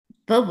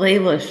The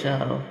Layla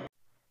Show.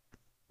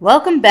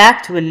 Welcome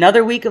back to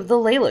another week of The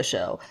Layla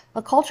Show,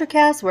 a culture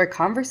cast where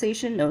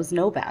conversation knows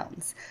no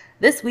bounds.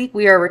 This week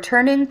we are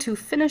returning to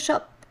finish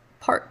up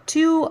part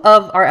 2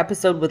 of our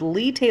episode with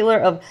Lee Taylor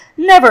of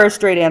Never a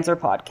Straight Answer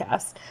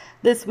podcast.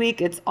 This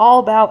week it's all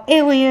about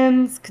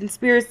aliens,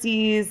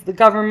 conspiracies, the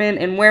government,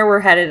 and where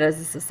we're headed as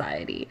a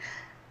society.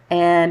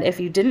 And if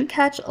you didn't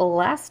catch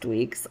last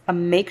week's,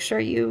 make sure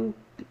you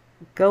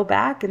go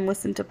back and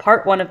listen to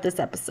part 1 of this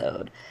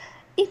episode.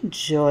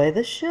 Enjoy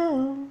the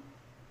show.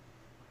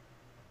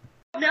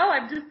 No,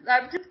 I'm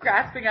just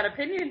grasping at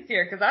opinions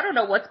here because I don't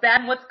know what's bad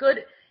and what's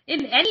good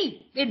in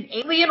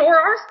alien or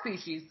our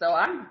species. So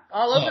I'm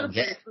all over the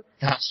place.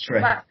 That's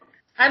true.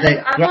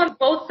 I'm on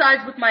both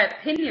sides with my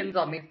opinions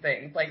on these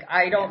things. Like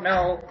I don't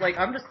know. Like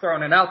I'm just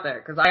throwing it out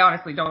there because I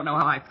honestly don't know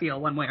how I feel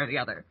one way or the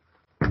other.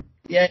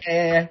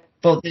 Yeah.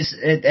 But this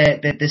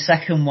the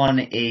second one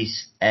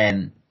is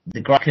the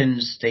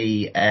Grakens,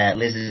 the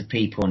lizard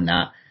people, and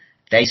that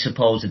they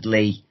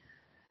supposedly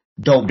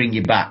don't bring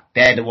you back.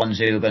 They're the ones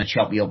who are going to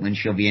chop you up and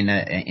shove you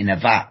in a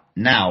vat.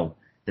 Now,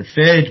 the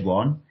third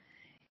one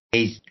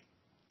is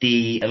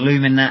the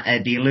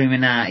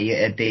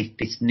Illuminati,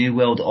 this New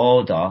World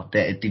Order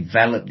that have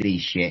developed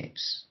these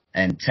ships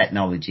and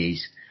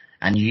technologies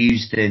and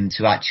used them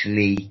to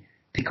actually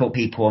pick up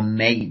people and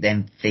make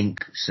them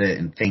think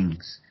certain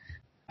things.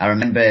 I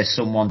remember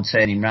someone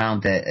turning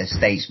around, a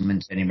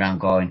statesman turning around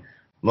going,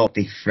 look,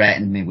 they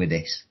threatened me with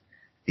this.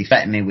 They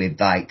threatened me with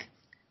like,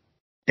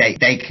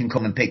 They can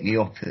come and pick me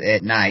up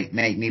at night,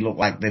 make me look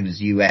like there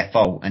was a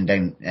UFO, and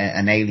then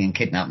an alien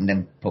kidnap and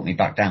then put me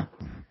back down.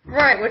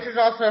 Right, which is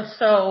also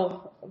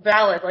so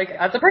valid, like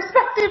as a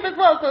perspective as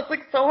well. So it's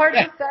like so hard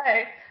to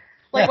say.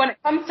 Like when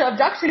it comes to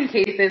abduction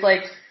cases,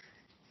 like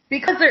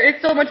because there is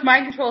so much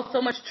mind control,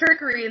 so much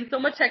trickery, and so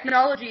much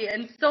technology,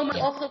 and so much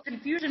also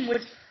confusion,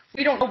 which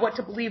we don't know what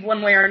to believe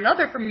one way or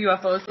another from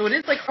UFOs. So it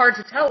is like hard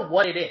to tell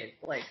what it is.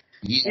 Like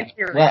in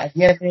theory. Well, have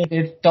you ever heard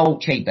of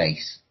Dolce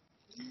base?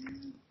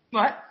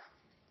 What?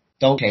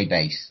 Dolce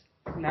base.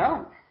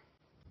 No.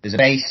 There's a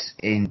base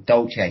in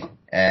Dolce.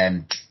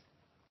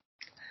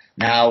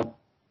 Now,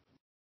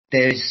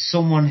 there's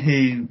someone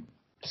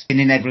who's been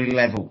in every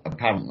level,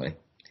 apparently.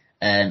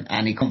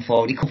 And he come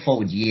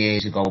forward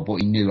years ago,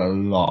 but he knew a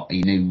lot.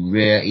 He knew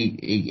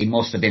he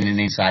must have been an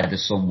insider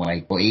some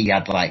way, but he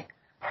had like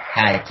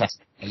higher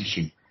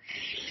classification.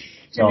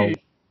 So,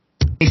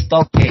 this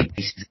Dolce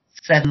base is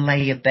a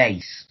 7-layer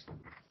base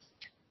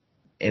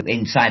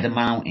inside the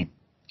mountain.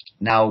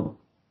 Now,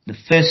 the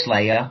first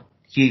layer,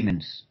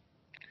 humans.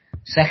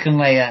 Second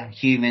layer,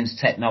 humans,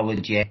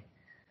 technology.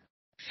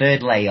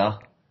 Third layer,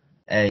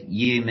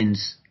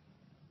 humans,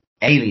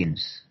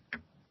 aliens.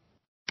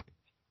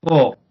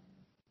 But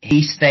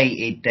he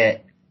stated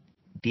that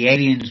the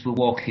aliens were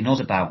walking us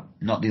about,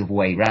 not the other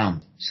way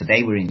round. So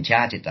they were in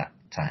charge at that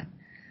time.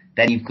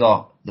 Then you've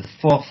got the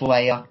fourth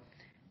layer,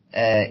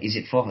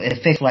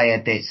 fifth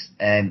layer that's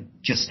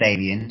just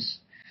aliens.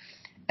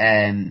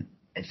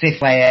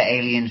 Fifth layer,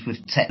 aliens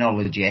with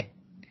technology.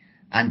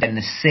 And then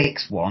the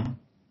seventh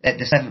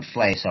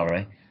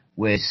layer,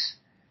 was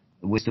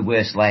the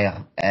worst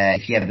layer.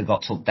 If you ever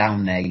got took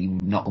down there, you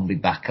were not going to be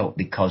back up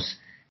because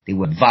there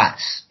were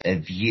vats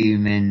of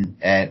human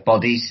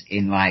bodies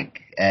in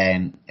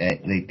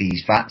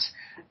these vats,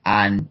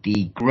 and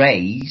the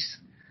greys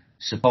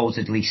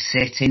supposedly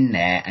sit in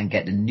there and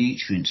get the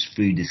nutrients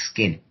through the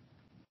skin.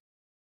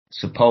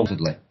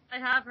 Supposedly. I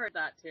have heard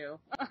that too.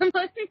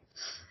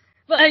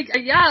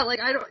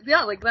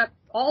 That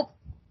all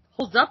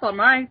holds up on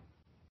my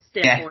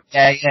standpoint.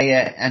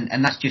 Yeah.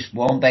 And that's just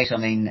one base. I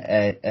mean,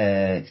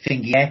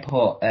 Thingy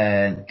Airport,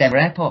 Denver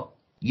Airport.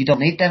 You don't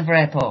need Denver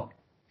Airport.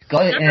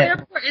 Denver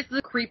Airport is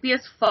the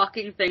creepiest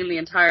fucking thing in the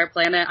entire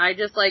planet. I've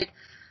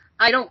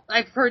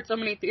heard so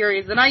many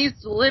theories, and I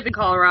used to live in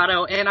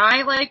Colorado, and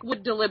I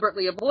would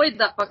deliberately avoid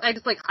that.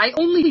 I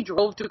only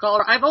drove to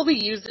Colorado. I've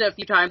only used it a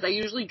few times. I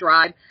usually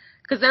drive,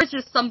 because there's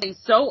just something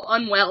so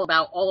unwell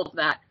about all of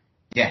that.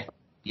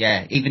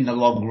 Yeah, even the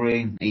log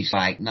room, he's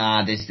like,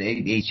 nah,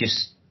 he's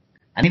just,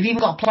 and he's even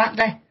got a plaque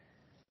there.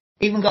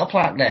 You know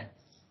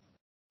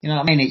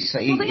what I mean?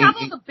 They have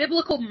all the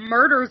biblical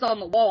murders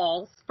on the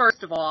walls,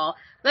 first of all.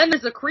 Then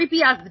there's a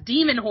creepy-ass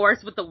demon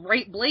horse with the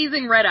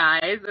blazing red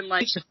eyes, and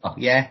Lucifer,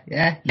 yeah,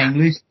 named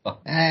Lucifer.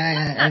 Fuck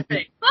that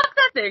thing.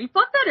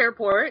 Fuck that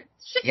airport.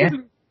 Shit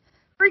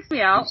freaks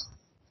me out.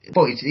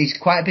 But it's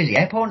quite a busy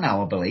airport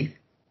now, I believe.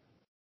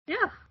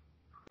 Yeah.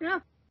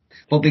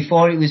 But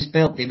before it was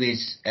built, they were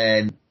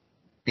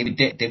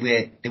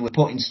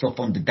putting stuff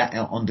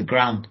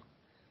underground.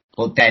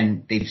 But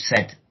then they've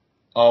said,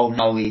 oh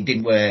no, it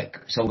didn't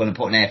work, so we're going to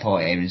put an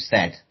airport here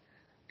instead.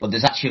 But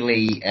there's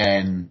actually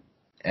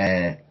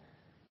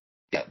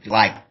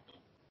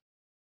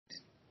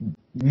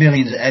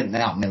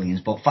not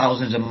millions, but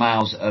thousands of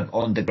miles of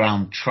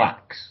underground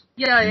tracks.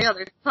 Yeah,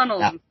 there's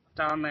tunnels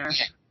down there.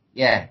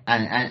 Yeah,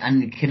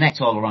 and they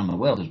connect all around the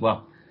world as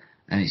well.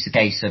 And it's a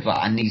case of,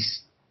 and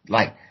these,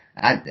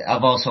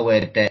 I've also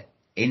heard that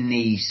in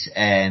these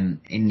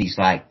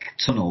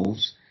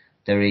tunnels,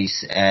 there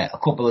is a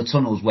couple of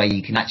tunnels where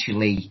you can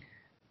actually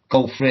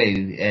go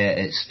through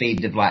at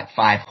speed of like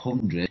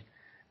 500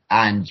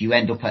 and you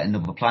end up at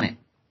another planet.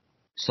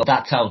 So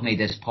that tells me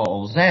there's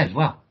portals there as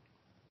well.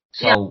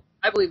 So yeah,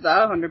 I believe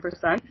that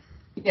 100%.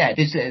 Yeah,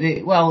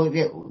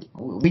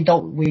 we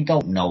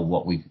don't know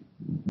what we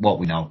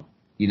know.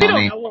 You know we what I don't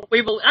mean? know what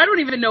we believe. I don't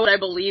even know what I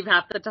believe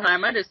half the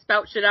time. I just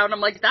spout shit out and I'm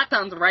like, that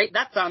sounds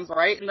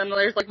right, and then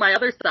there's like my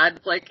other side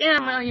that's like, yeah,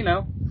 well, you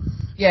know.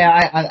 Yeah,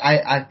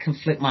 I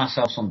conflict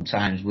myself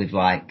sometimes with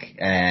like,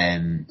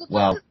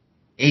 well,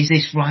 is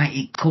this right?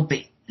 It could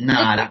be.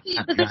 Nah, that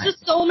can't be there's right.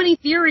 just so many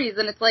theories,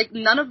 and it's like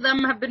none of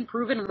them have been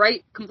proven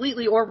right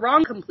completely or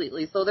wrong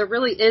completely. So there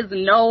really is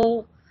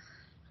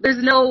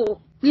there's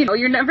no, you know,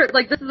 you're never,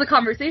 like, this is a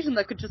conversation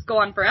that could just go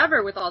on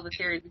forever with all the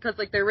theories, because,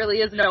 like, there really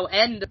is no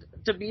end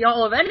to be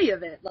all of any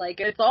of it. Like,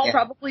 it's all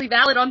probably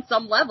valid on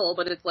some level,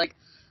 but it's like,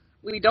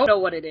 we don't know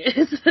what it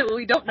is.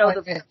 We don't know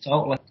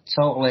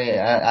Totally.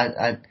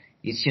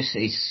 It's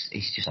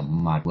just a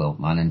mad world,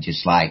 man, and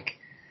just like,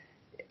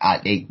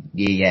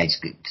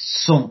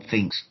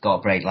 something's got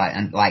to break, like,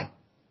 and like,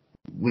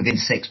 within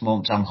 6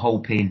 months, I'm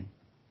hoping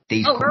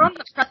these. Oh, we're on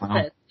the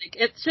precipice. Like,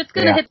 it's just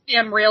gonna hit the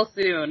fan real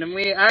soon, and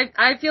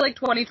I feel like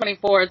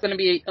 2024 is gonna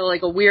be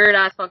like a weird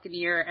ass fucking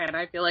year, and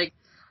I feel like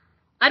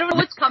I don't know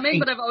what's coming,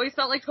 but I've always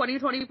felt like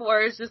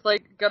 2024 is just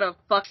like gonna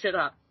fuck shit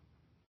up.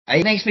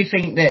 It makes me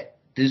think that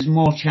there's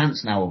more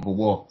chance now of a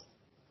war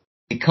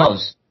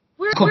because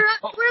we're at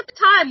the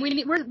time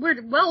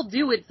we're well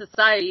due in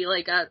society,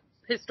 like at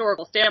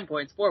historical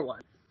standpoints for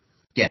one.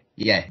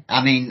 Yeah.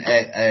 I mean,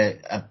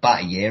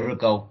 about a year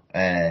ago,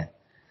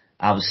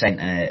 I was saying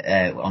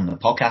on the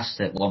podcast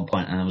at one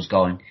point, and I was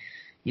going,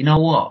 you know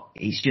what?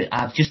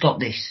 I've just got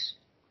this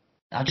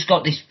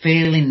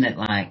feeling that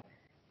like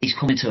it's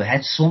coming to a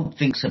head.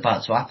 Something's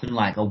about to happen,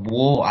 like a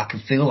war. I can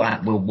feel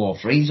like World War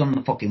III's on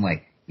the fucking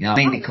way. You know what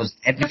I mean? Because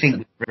everything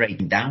was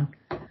breaking down.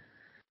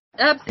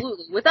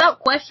 Absolutely, without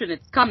question,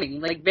 it's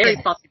coming. Like very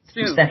fucking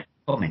soon. It's definitely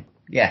coming.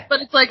 Yeah.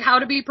 But it's like how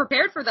to be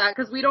prepared for that,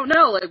 because we don't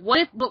know. Like, what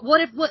if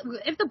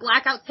the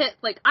blackouts hit?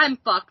 Like, I'm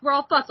fucked. We're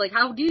all fucked. Like,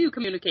 how do you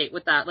communicate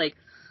with that? Like.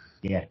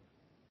 Yeah.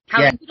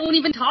 We don't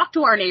even talk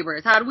to our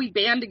neighbors. How do we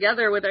band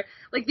together with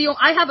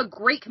I have a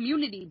great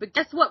community, but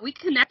guess what? We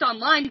connect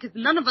online because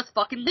none of us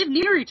fucking live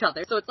near each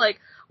other. So it's like,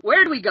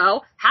 where do we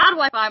go? How do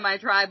I find my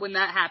tribe when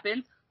that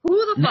happens? Who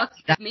the fuck's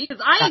with me?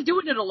 Because I ain't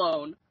doing it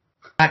alone.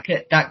 That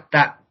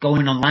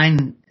going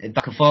online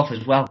back and forth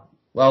as well.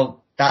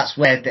 Well, that's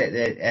where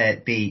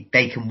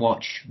they can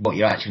watch what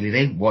you're actually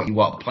doing, what you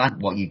want to plan,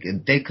 what you can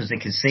do, because they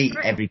can see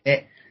every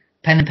bit.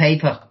 Pen and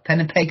paper,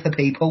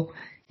 people.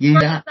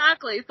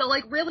 Exactly. So,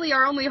 like, really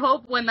our only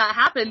hope when that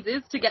happens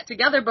is to get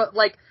together, but,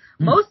 like,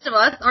 most of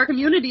us, our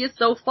community is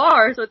so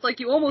far, so it's like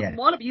you almost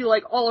want to be,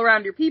 like, all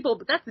around your people,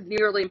 but that's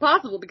nearly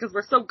impossible because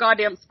we're so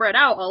goddamn spread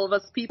out, all of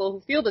us people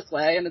who feel this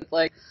way, and it's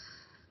like...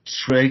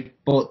 True,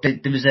 but there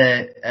was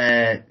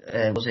I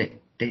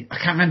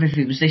can't remember if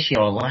it was this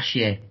year or last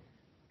year,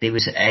 there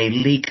was a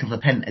leak of a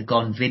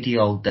Pentagon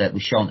video that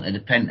was shown at the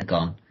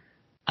Pentagon,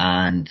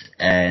 and,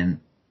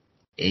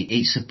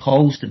 it's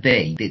supposed to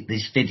be that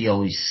this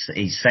video is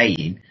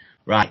saying,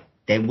 right,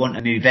 they want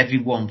to move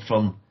everyone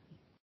from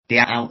the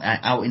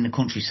out in the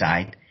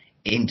countryside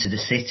into the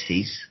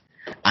cities,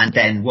 and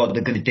then what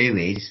they're going to do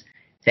is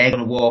they're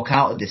going to walk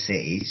out of the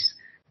cities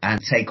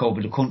and take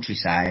over the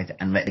countryside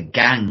and let the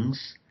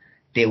gangs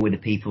deal with the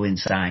people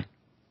inside.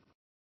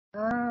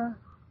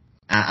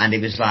 And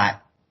it was like,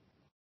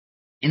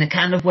 in a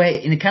kind of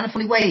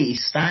funny way,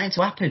 it's starting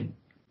to happen.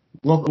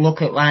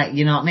 Look at, like,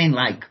 you know what I mean?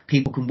 Like,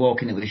 people can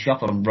walk into the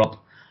shop and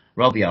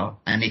rob you,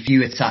 and if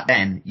you attack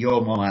them,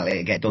 you're more likely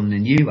to get done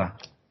than you are.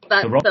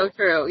 That's so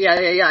true.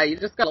 Yeah. You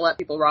just gotta let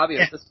people rob you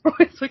at this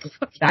point. It's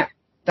like,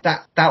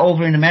 that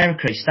over in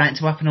America is starting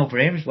to happen over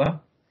here as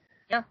well.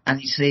 Yeah. And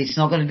it's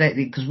not going to,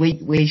 because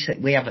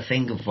we have a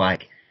thing of,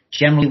 like,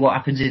 generally what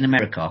happens in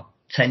America,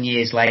 10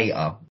 years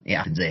later, it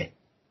happens here.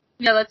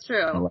 Yeah, that's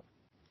true.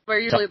 We're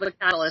usually the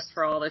catalyst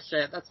for all this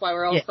shit. That's why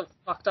we're all so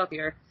fucked up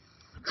here.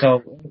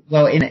 So,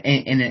 well, in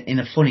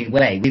a funny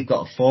way, we've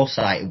got a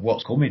foresight of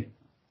what's coming.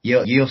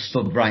 You're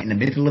stood right in the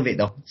middle of it,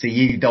 though, so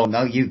you don't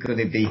know. You're going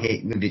to be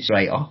hit with it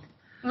straight off.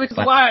 Which is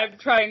why I'm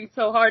trying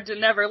so hard to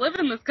never live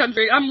in this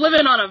country. I'm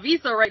living on a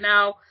visa right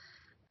now,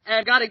 and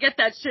I got to get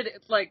that shit,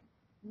 like,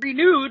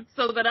 renewed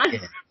so that I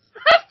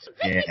have to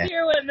be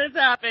here when this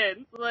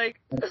happens. Like,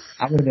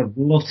 I would have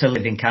loved to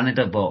live in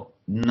Canada, but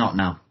not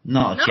now.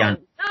 Not a chance.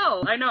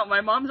 No, I know.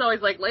 My mom's always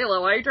like, Layla,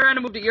 why are you trying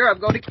to move to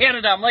Europe? Go to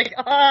Canada. I'm like,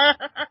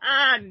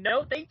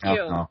 no, thank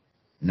you.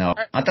 No.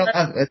 I don't.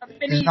 I've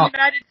been in the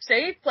United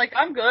States. Like,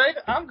 I'm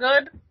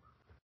good.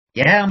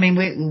 Yeah, I mean,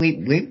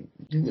 we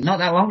not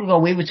that long ago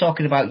we were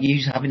talking about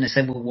you having a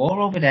civil war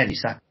over there.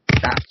 It's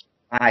that's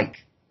like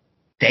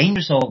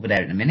dangerous over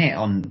there at the minute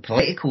on the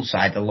political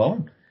side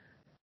alone,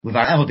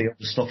 without all the other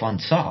stuff on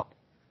top.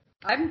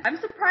 I'm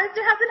surprised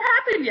it hasn't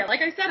happened yet.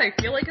 Like I said, I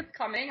feel like it's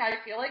coming. I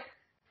feel like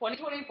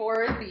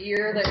 2024 is the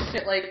year that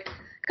shit, like,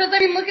 because I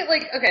mean, look at,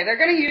 like, okay, they're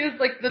gonna use,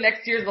 like, the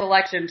next year's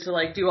election to,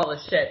 like, do all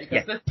this shit,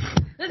 because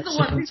This is the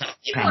one.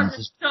 People are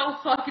just so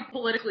fucking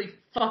politically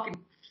fucking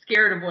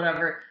scared of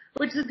whatever,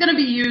 which is going to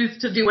be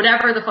used to do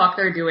whatever the fuck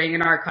they're doing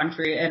in our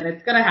country, and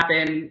it's going to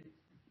happen.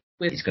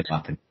 It's going to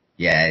happen.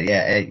 Yeah.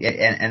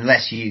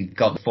 Unless you've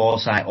got the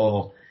foresight,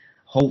 or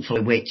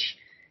hopefully, which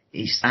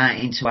is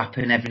starting to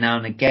happen every now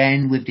and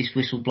again with this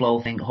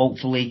whistleblower thing.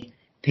 Hopefully,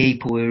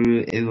 people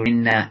who are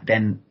in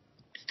them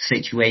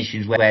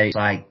situations where it's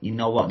like, you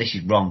know what, this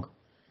is wrong.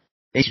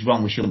 This is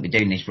wrong. We shouldn't be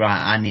doing this.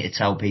 Right, I need to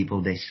tell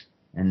people this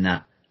and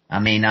that. I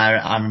mean,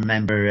 I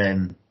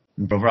remember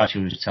my brother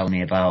actually was telling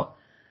me about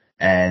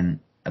a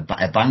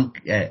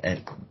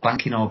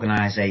banking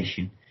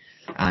organisation,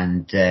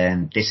 and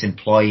this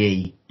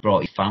employee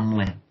brought his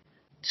family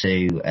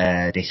to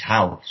this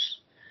house,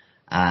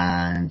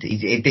 and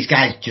this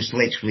guy's just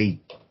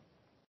literally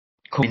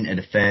come into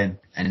the firm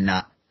and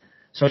that.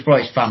 So he's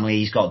brought his family.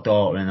 He's got a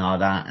daughter and all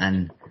that,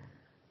 and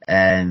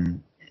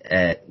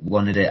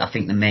one of the, I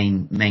think the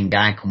main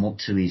guy come up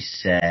to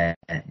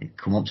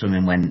him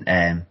and went,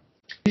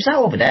 who's that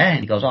over there? And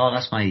he goes, oh,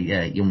 that's my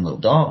young little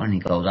daughter. And he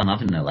goes, I'm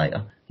having her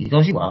later. He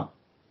goes, you what?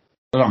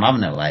 He goes, I'm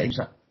having her later. He's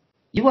like,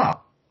 you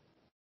what?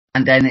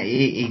 And then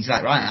he's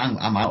like, right,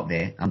 I'm out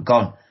there. I'm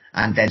gone.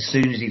 And then as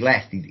soon as he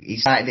left, he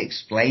started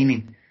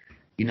explaining,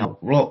 you know,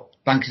 look,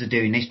 bankers are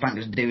doing this,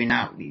 bankers are doing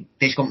that,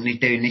 this company's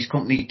doing this,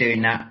 company's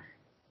doing that.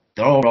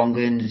 They're all wrong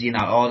ones, you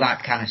know, all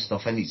that kind of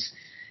stuff. And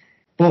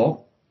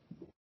but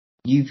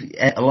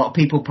a lot of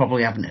people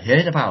probably haven't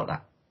heard about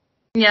that.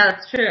 Yeah,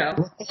 that's true.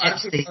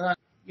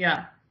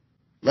 Yeah.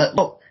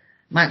 Look,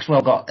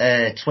 Maxwell got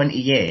 20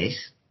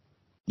 years,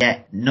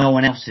 yet no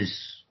one else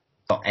has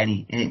got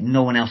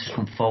no one else has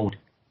come forward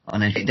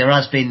on anything. There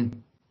has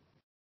been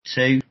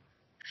 2,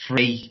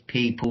 3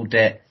 people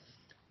that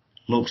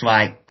looks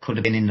like could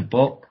have been in the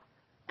book,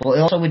 but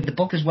also with the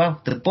book as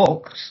well. The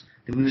books,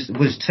 there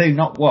was 2,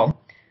 not 1,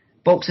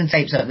 books and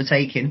tapes that were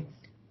taken,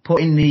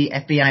 put in the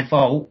FBI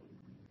vault,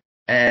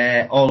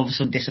 all of a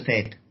sudden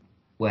disappeared.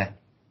 Where?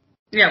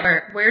 Yeah,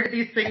 where do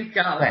these things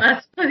go?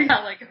 That's like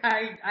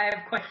I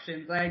have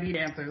questions. I need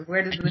answers.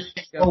 Where does this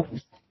shit go?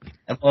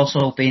 Have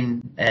also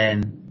been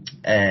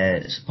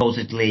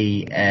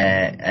supposedly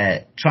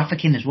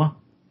trafficking as well.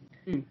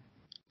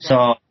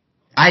 So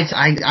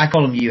I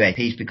call them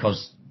UAPs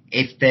because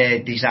if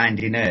they're designed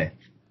in Earth,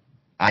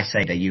 I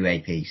say they're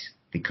UAPs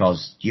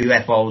because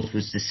UFOs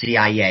was the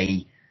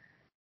CIA.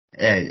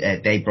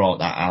 They brought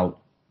that out,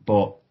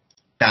 but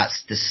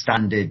that's the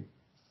standard.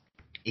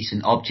 It's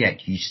an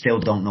object. You still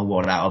don't know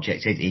what that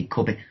object is. It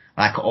could be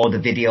like all the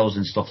videos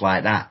and stuff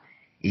like that.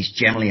 Is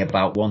generally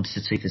about 1 to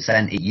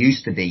 2%. It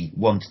used to be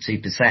 1 to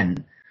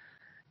 2%.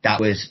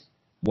 That was,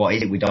 what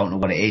is it? We don't know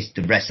what it is.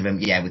 The rest of them,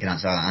 yeah, we can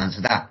answer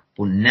that.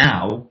 But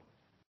now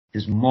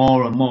there's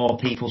more and more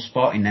people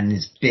spotting, and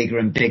there's bigger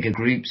and bigger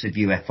groups of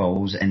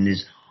UFOs, and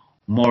there's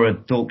more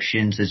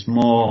abductions. There's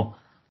more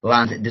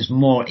land. There's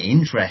more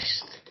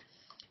interest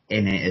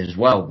in it as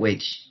well,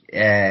 which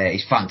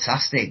is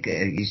fantastic.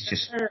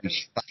 It's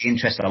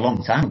interested a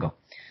long time ago.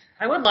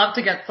 I would love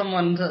to get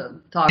someone to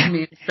talk to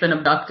me who's been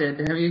abducted.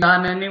 Have you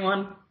gotten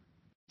anyone?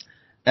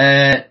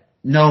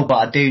 No, but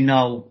I do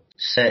know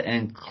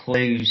certain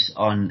clues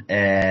on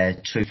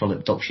truthful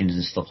abductions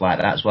and stuff like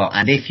that as well.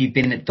 And if you've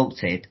been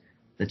abducted,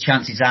 the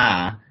chances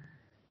are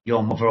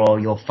your mother or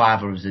your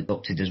father was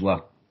abducted as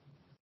well.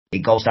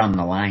 It goes down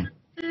the line.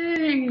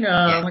 Dang,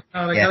 I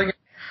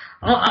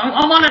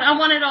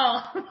want it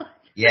all.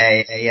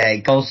 Yeah.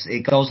 It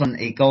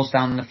goes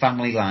down the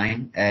family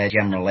line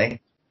generally.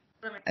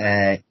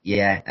 There's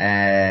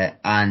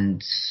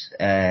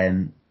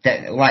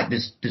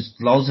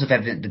loads of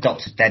evidence. The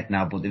doctor's dead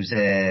now, but there was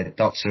a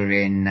doctor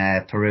in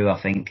Peru,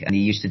 I think, and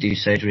he used to do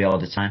surgery all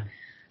the time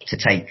to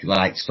take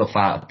like stuff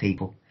out of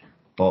people.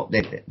 But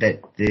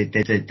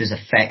there's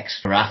effects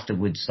for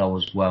afterwards though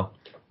as well.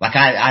 Like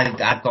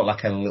I've got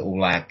like a little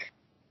like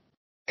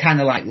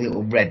kind of like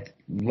little red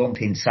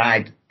lump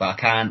inside,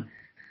 but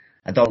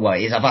I don't know what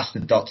it is. I've asked the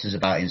doctors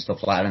about it and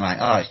stuff like that, and I'm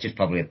like, oh, it's just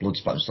probably a blood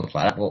spot and stuff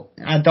like that. But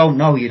I don't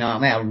know, you know what I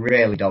mean? I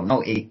really don't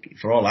know.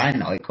 For all I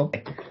know, it could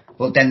be.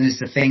 But then there's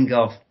the thing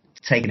of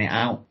taking it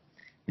out.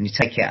 When you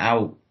take it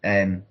out,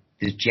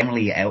 there's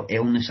generally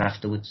illness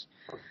afterwards.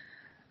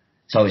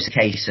 So it's a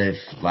case of,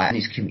 like, and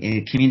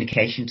it's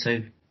communication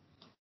too,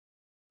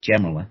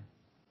 generally.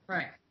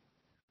 Right.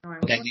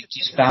 But then you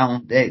just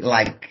found,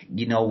 like,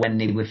 you know, when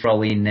they were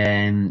throwing,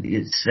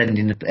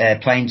 sending the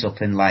planes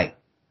up and, like,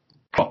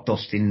 crop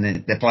dusting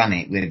the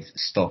planet with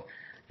stuff.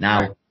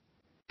 Now,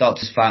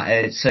 doctors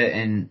found,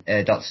 certain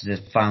doctors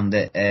have found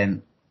that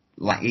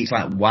like it's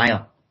like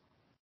wire,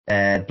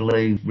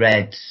 blue,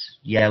 red,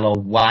 yellow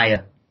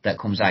wire that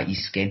comes out your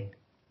skin,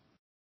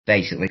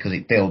 basically because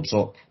it builds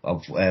up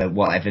of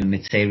whatever the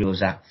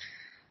materials are.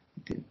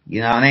 You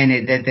know what I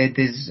mean?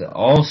 There's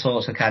all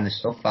sorts of kind of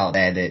stuff out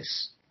there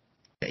that's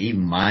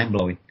even mind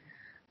blowing.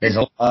 There's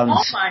all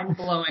mind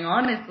blowing,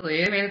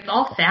 honestly. I mean, it's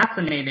all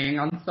fascinating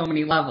on so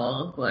many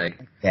levels. Like,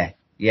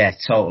 yeah,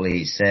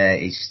 totally.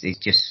 It's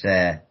just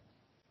a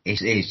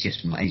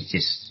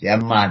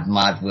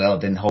mad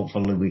world, and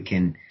hopefully we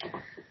can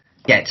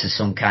get to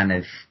some kind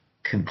of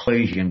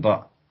conclusion.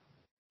 But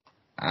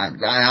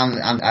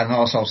I'm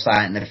also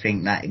starting to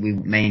think that we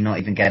may not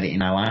even get it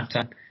in our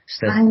lifetime.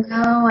 Still. I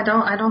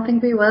know. I don't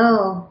think we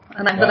will.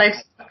 But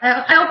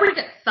I hope we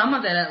get some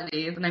of it at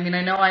least. And I mean,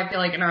 I feel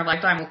like in our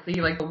lifetime we'll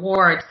see like the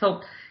war. I just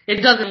hope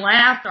it doesn't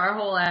last our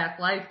whole ass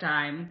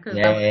lifetime. Cause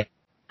I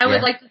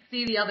would like to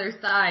see the other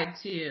side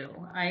too.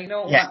 I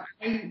don't want.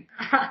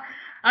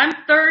 I'm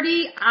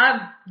 30.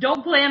 I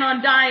don't plan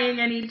on dying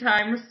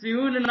anytime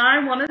soon, and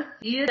I want to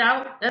see it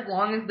out as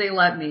long as they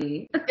let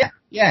me.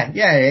 Yeah.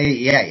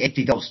 If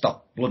they don't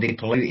stop bloody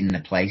polluting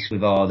the place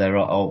with all their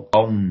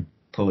own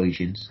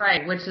pollutions.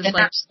 Right, which is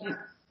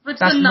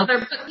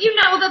another. But you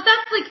know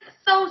that's like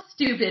so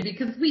stupid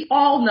because we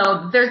all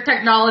know that there's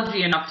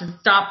technology enough to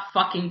stop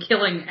fucking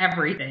killing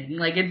everything.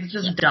 Like it's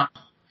just dumb.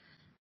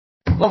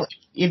 Well,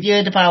 have you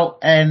heard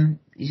about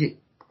is it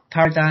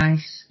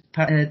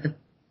the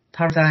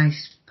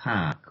Paradise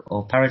Park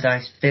or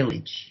Paradise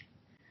Village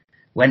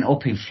went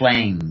up in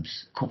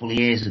flames a couple of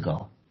years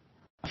ago.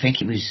 I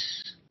think it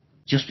was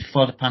just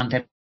before the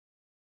pandemic.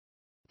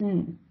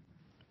 Well,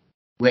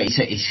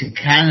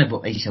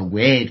 it's a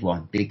weird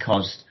one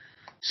because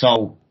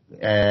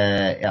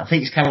I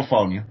think it's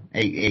California.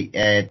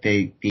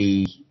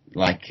 The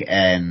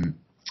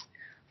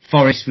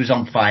forest was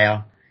on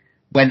fire,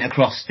 went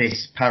across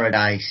this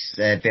Paradise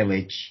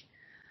Village,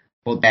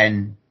 but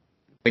then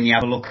when you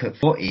have a look at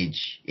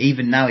footage,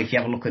 even now if you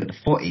have a look at the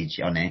footage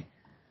on it,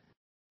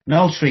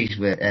 no trees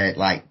were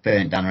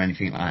burnt down or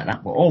anything like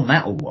that, but all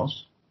metal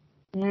was.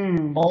 All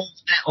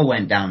metal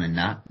went down in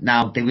that.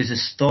 Now there was a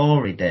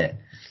story that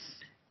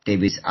there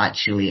was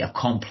actually a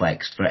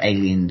complex for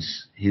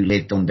aliens who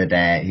lived under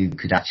there who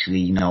could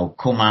actually,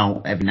 come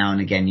out every now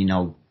and again,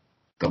 go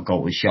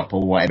to a shop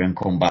or whatever and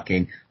come back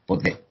in.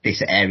 But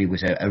this area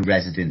was a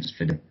residence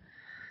for them.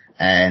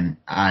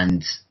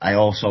 And I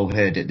also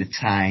heard at the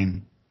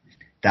time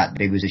that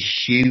there was a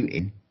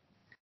shooting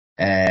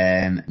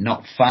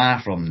not far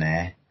from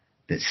there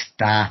that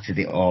started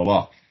it all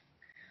off,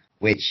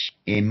 which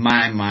in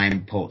my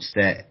mind puts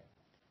that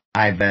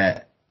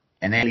either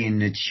an alien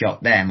had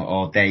shot them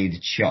or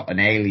they'd shot an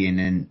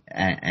alien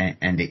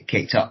and it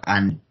kicked off,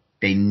 and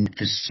they,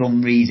 for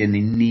some reason,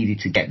 they needed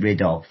to get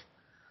rid of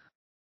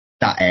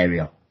that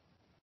area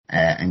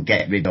and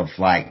get rid of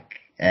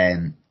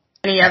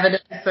any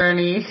evidence or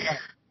any.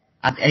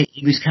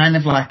 It was kind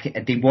of like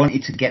they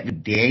wanted to get rid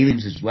of the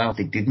aliens as well.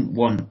 They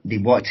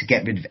wanted to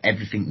get rid of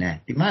everything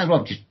there. They might as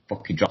well just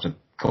fucking drop a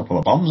couple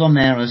of bombs on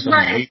there or something.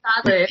 Right,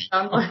 exactly. It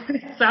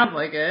sounds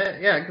like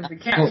it. Yeah, because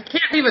it can't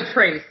leave a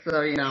trace,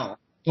 so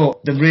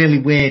But the really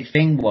weird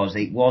thing was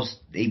it was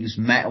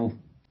metal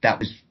that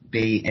was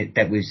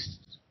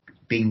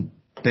being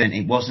burnt.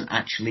 It wasn't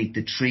actually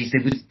the trees.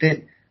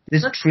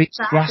 There's trees,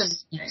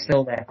 grass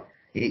still there.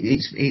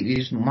 It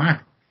was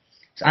mad.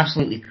 It's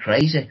absolutely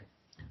crazy.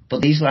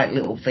 But these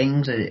little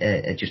things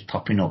are just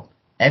popping up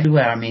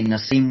everywhere. I mean, I've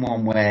seen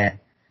one where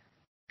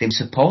there was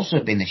supposed to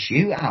have been a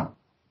shootout,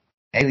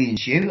 alien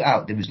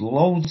shootout. There was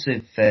loads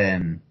of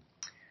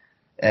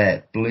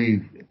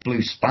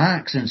blue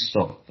sparks and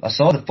stuff. I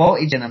saw the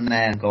footage and I'm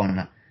there going,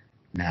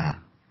 nah,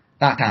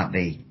 that can't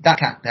be. That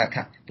can't.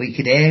 But you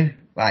could hear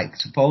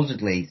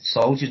supposedly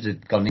soldiers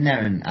had gone in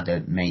there and had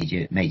a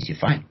major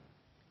fight,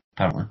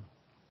 apparently.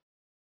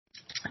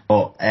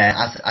 But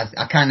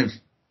I kind of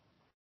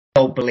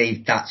don't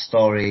believe that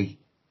story,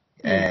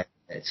 to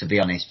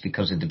be honest,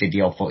 because of the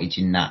video footage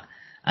in that,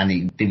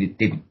 and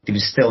there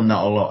was still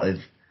not a lot of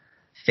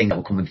things that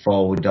were coming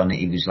forward on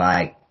it. It was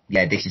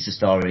this is the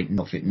story,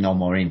 no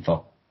more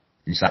info.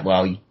 And it's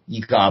well,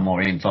 you got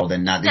more info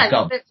than that.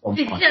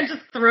 You can't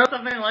just throw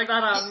something like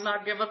that out and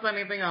not give us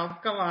anything else.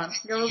 Come on,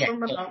 give us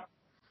something else.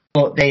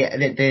 But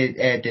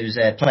there was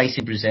a place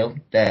in Brazil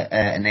that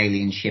an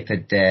alien ship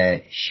had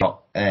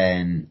shot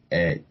been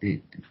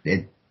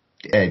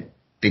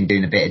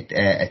doing a bit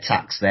of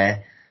attacks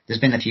there.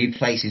 There's been a few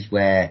places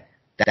where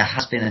there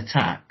has been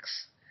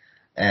attacks,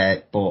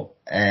 but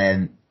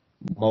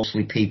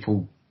mostly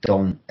people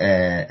haven't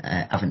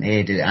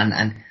heard it,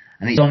 and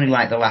it's only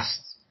the last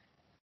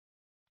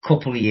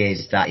couple of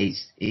years that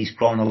it's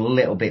grown a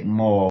little bit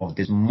more.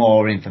 There's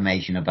more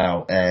information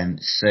about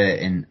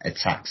certain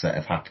attacks that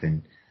have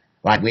happened.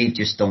 We've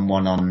just done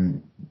one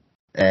on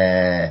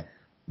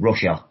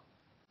Russia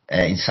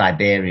in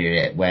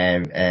Siberia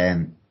where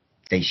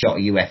they shot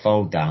a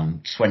UFO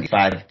down.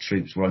 25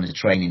 troops were on a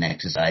training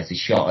exercise. They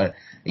shot a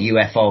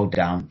UFO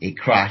down. It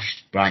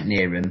crashed right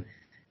near them.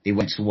 They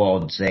went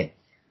towards it.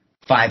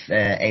 5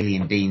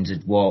 alien beings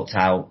had walked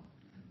out,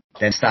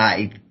 then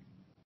started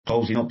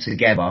closing up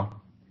together,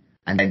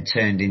 and then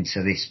turned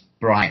into this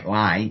bright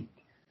light,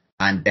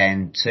 and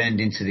then turned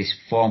into this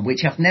form,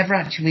 which I've never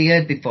actually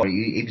heard before.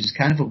 It was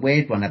kind of a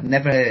weird one. I've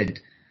never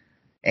heard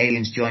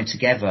aliens join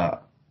together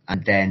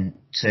and then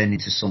turn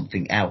into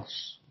something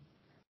else.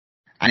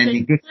 And then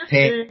they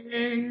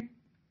disappeared.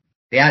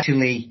 They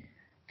actually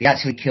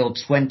killed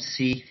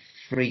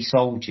 23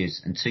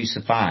 soldiers and 2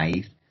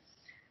 survived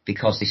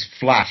because this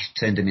flash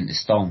turned them into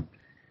stone.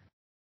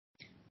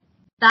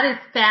 That is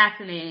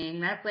fascinating.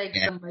 That's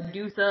the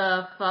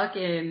Medusa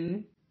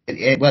fucking...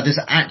 Well, there's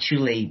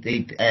actually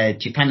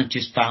Japan have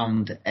just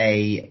found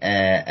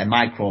a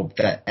microbe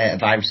a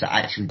virus that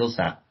actually does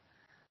that.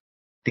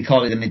 They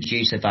call it the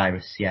Medusa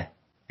virus. Yeah.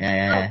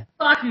 Oh,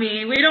 fuck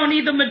me. We don't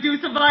need the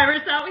Medusa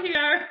virus out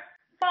here.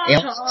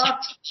 Fuck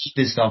off.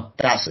 Though.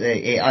 That's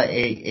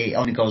it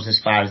only goes as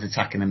far as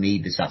attacking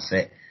amoebas. That's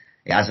it.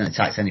 It hasn't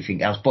attacked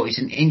anything else. But it's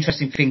an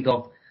interesting thing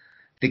though,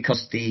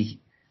 because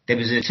there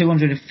was a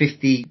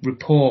 250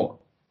 report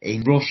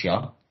in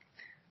Russia,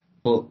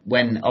 but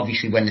when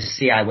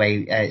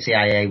the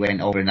CIA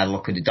went over and had a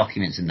look at the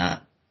documents and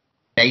that,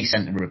 they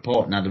sent a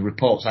report. Now the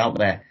report's out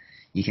there.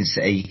 You can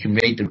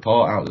read the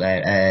report out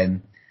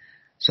there.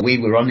 So we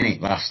were on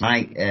it last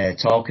night,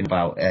 talking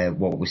about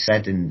what was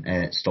said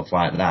and stuff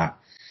like that.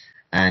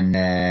 And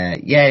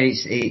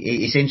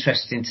it's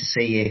interesting to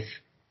see if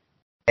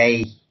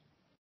they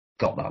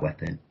got that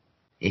weapon,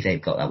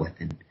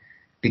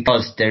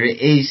 because there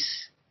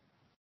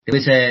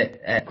was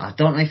I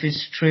don't know if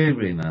it's a true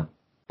rumor,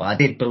 but I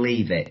did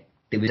believe it.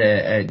 There was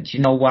do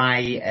you know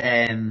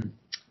why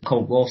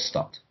Cold War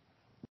stopped?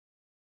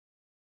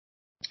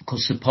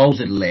 Because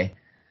supposedly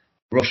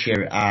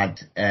Russia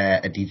had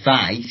a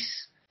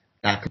device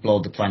that could blow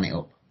the planet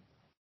up,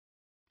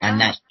 and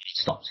that's why it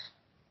stopped.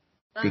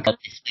 Because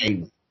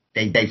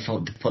they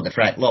put the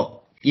threat.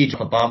 Look, if you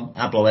drop a bomb,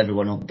 I blow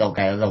everyone up. Don't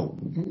care.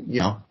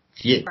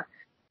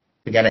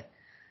 Forget it.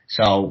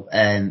 So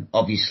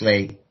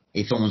obviously,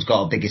 if someone's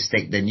got a bigger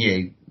stick than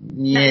you,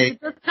 you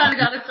just kind of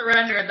got to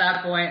surrender at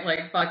that point.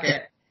 Like fuck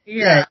it.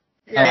 Yeah.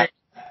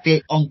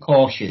 Bit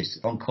uncautious.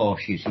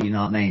 You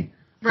know what I mean?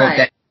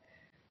 Right.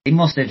 He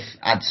must have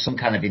had some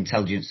kind of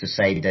intelligence to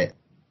say that,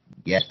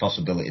 yes,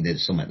 possibility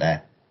there's something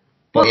there.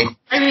 But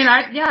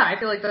I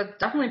feel like that's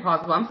definitely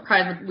possible. I'm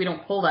surprised that we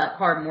don't pull that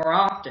card more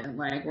often.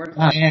 Like we're.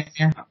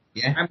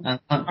 I'm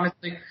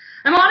honestly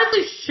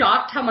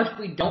shocked how much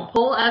we don't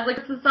pull as like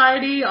a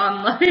society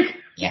on like.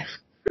 Yeah.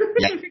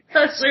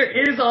 Because there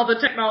is all the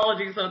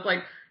technology, so it's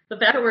like the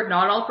fact that we're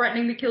not all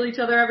threatening to kill each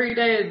other every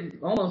day is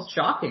almost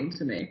shocking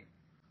to me.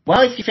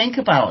 Well, if you think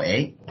about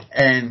it,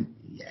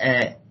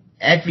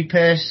 every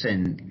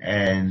person,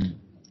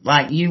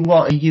 like you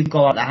go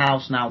out the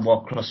house now,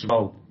 walk across the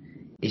road,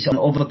 it's on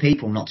other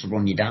people not to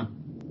run you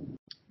down.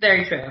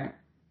 Very true.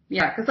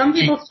 Yeah, because some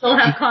people still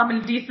have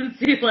common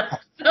decency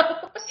left. So.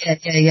 Yeah.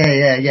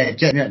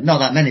 Not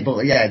that many,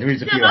 but yeah, there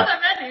is a few. Not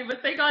that many,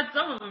 but thank God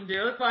some of them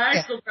do. That's why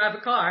I still drive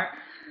a car.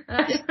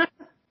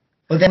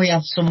 But then we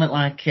have someone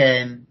like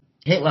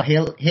Hitler.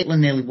 Hitler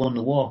nearly won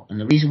the war,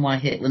 and the reason why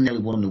Hitler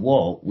nearly won the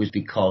war was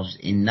because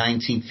in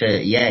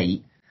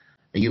 1938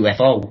 a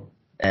UFO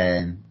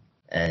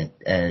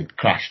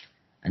crashed,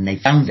 and they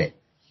found it.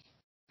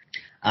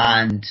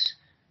 And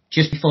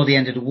just before the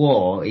end of the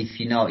war, if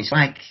you know, it's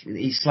like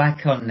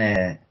on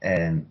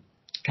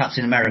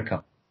Captain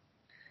America.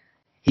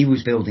 He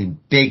was building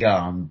big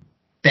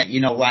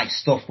like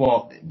stuff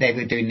what they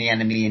were doing the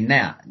enemy in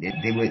that.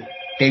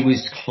 They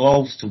was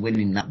close to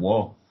winning that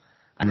war.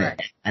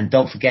 And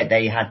don't forget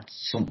they had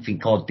something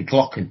called the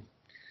Glocken,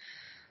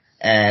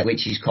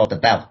 which is called the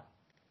bell,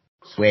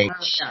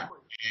 which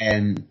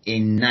in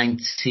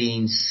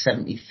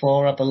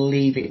 1974 I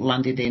believe it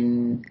landed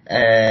in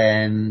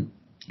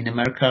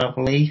America, I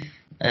believe.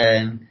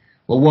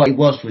 Well, what it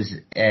was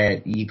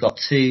you got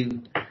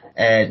two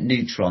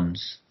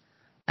neutrons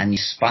and you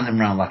span them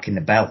around like in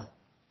the bell,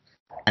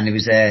 and there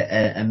was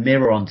a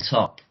mirror on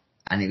top,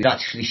 and it would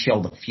actually show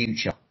the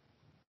future.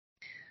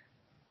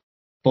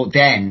 But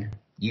then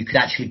you could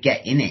actually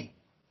get in it.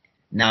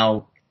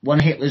 Now, one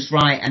of Hitler's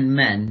right-hand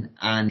men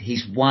and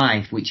his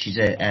wife, which is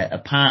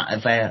a part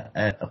of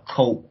a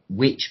cult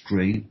witch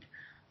group,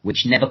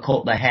 which never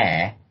cut their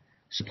hair,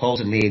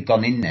 supposedly had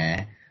gone in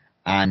there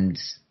and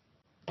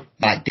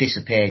like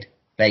disappeared,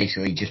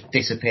 basically just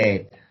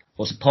disappeared.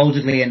 But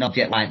supposedly an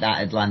object like that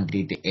had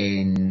landed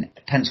in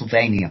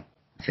Pennsylvania,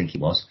 I think it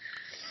was.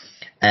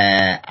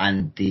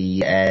 And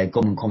the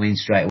government come in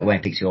straight away,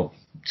 picked it up,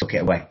 took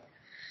it away.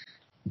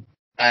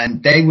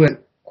 And they were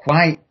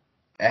quite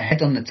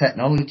ahead on the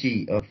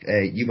technology of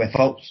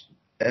UFOs,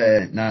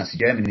 Nazi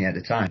Germany at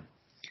the time.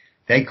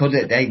 They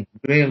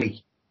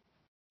really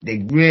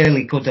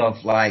could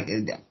have, like,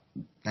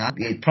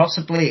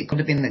 possibly it could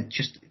have been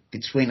just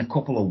between a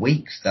couple of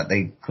weeks that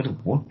they could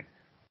have won.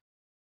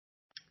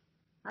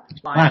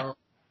 That's wild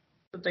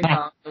to think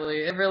about.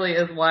 It really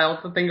is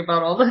wild to think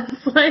about all this.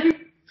 Like,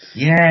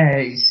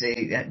 yeah,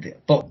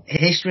 but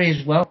history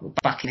as well.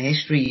 Back in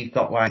history, you've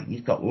got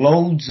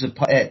loads of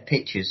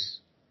pictures.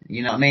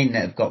 You know what I mean?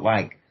 That have got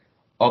like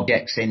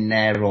objects in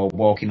there or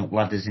walking up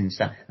ladders and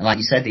stuff. And like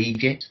you said,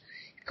 Egypt,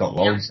 you've got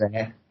loads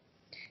there.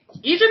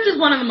 Egypt is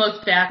one of the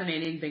most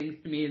fascinating things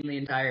to me in the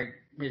entire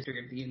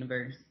history of the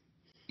universe.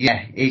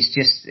 Yeah, it's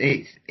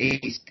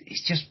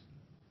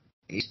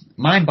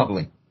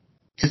mind-boggling.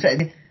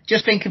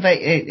 Just think of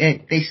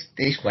it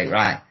this way,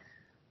 right?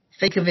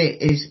 Think of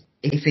it as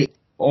if it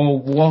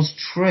all was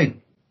true.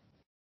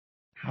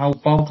 How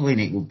boggling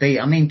it would be.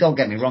 I mean, don't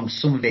get me wrong,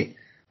 some of it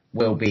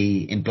will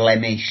be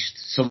blemished,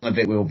 some of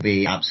it will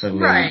be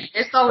absolutely... Right,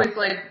 it's always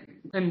like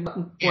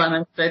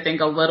blemished, I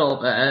think, a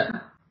little bit.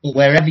 But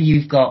wherever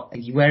you've got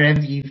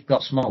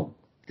smoke,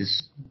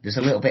 there's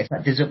a little bit.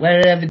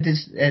 Wherever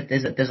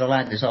there's a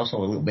line, there's also a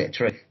little bit of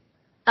truth.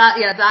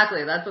 Yeah,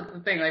 exactly. That's what's the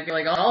thing. I feel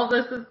like all of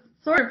this is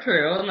sort of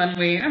true, and then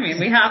we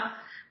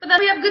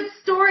have good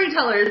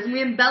storytellers, and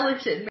we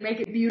embellish it and make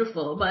it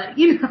beautiful. But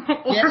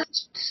Yes,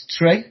 it's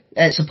true.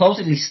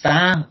 Supposedly,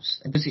 Star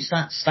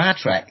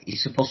Trek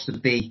is supposed to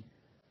be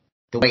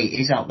the way it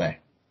is out there.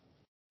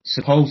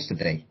 Supposed to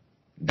be.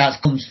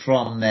 That comes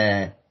from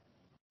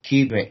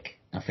Kubrick,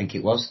 I think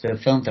it was, the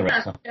film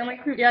director. Yeah.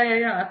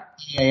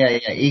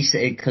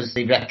 Yeah. Because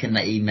they reckon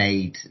that he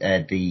made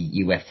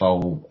the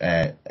UFO.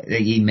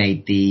 He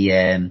made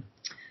the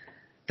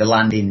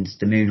landings,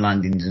 the moon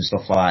landings, and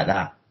stuff like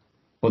that.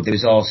 But there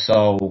was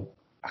also,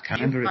 I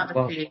can't remember who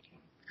it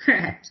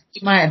was.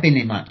 It might have been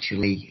him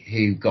actually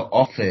who got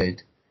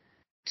offered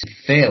to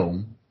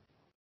film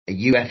a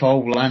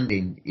UFO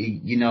landing.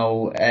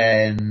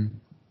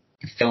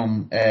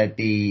 Film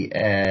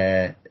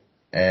the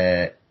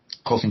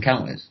Close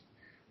Encounters.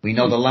 We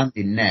know the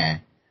landing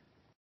there.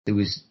 There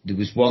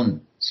was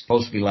one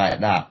supposed to be like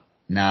that.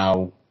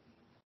 Now,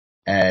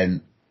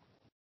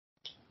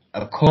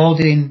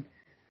 according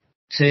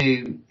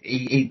to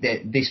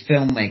this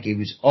filmmaker, he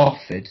was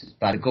offered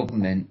by the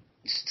government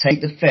to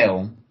take the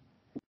film,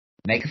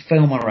 make a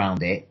film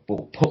around it,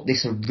 but put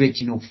this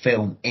original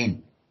film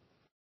in.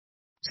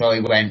 So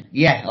he went,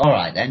 yeah, all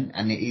right then,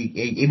 and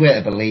he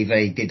weren't a believer.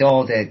 He did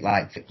all the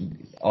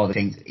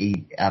things.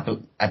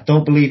 I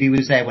don't believe he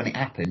was there when it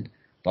happened,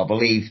 but I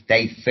believe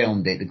they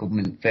filmed it. The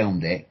government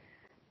filmed it.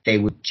 They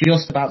were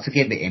just about to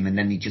give it him, and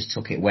then he just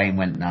took it away and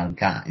went, no, we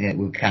can't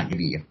give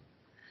it you.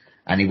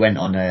 And he went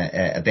on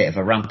a bit of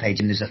a rampage.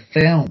 And there's a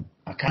film.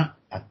 I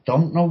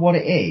don't know what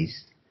it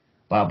is,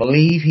 but I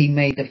believe he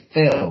made a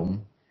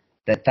film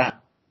that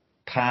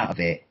part of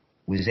it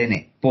was in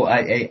it. But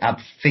I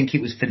think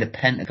it was for the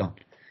Pentagon.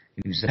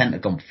 It was the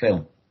Pentagon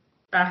film.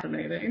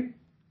 Fascinating.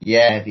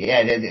 Yeah.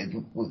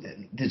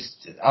 There's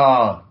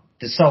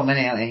so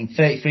many. I mean,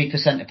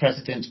 33% of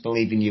presidents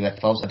believe in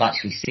UFOs. Have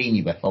actually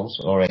seen UFOs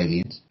or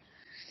aliens.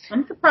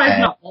 I'm surprised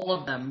not all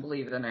of them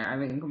believe in it. I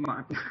mean, come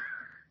on.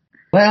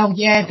 Well,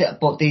 yeah,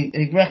 but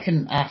they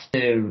reckon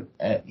after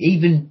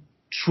even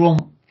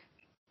Trump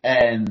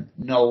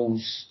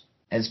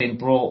has been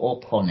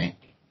brought up on it,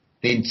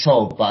 been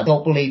told, but I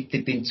don't believe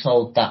they've been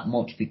told that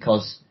much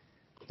because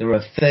there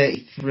are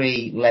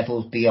 33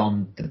 levels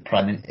beyond the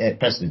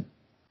president.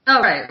 Oh,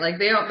 right. Like,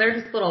 they're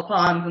just little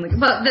pawns.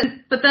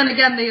 But then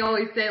again, they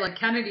always say, like,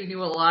 Kennedy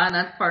knew a lot, and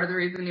that's part of the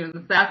reason he was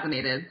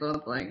assassinated, so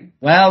it's like...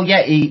 Well,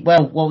 yeah,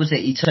 what was it?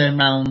 He turned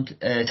around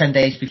 10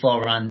 days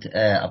beforehand,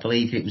 I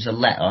believe it was a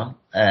letter,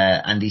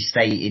 and he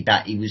stated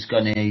that he was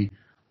going to...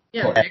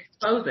 Yeah,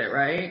 expose it,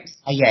 right?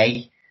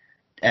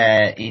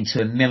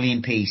 Into a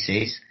million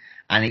pieces,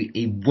 and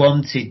he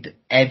wanted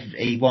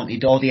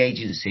all the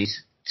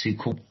agencies to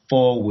come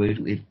forward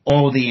with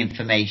all the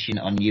information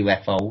on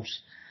UFOs.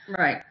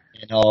 Right.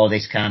 And all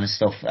this kind of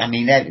stuff. I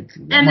mean, then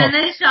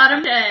they shot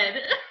him dead.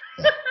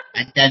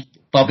 And then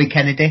Bobby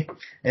Kennedy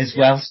as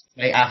well.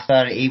 Straight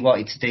after, he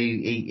wanted to do.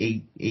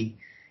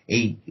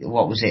 He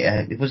what was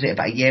it? Was it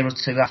about a year or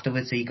two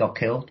afterwards he got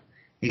killed?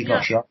 He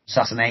got shot,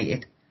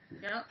 assassinated.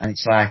 Yeah. And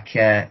it's like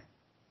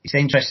it's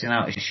interesting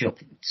how it shut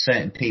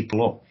certain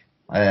people up.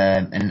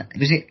 And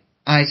was it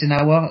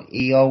Eisenhower?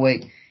 He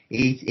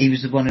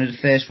was one of the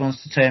first ones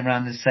to turn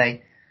around and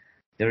say,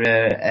 there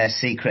are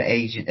secret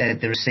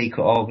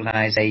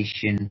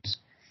organisations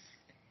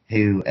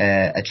who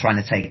are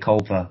trying to take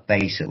over,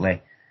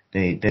 basically,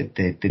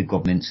 the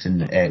governments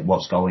and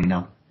what's going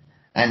on.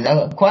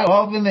 And quite a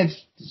lot of them have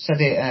said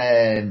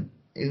it.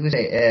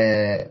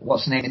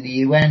 What's the name in the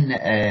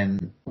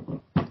UN?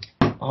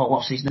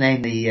 What's his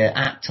name? The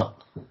actor.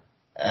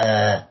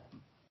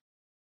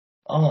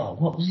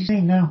 What was his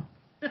name now?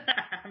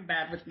 I'm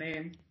bad with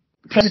names.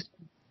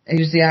 He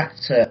was the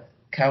actor,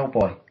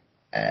 cowboy.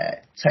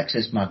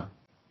 Texas man.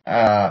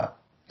 I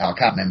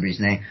can't remember his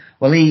name.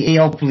 Well, he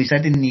openly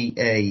said in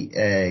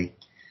the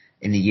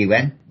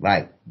UN,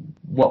 like,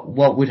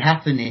 what would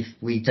happen if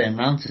we turned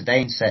around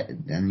today and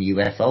said an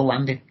UFO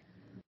landed?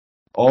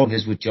 All of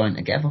us would join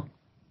together.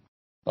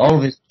 All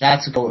of us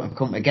had to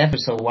come together.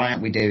 So why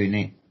aren't we doing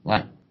it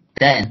like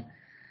then?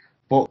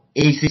 But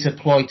is this a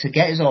ploy to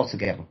get us all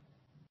together?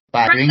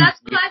 Right, that's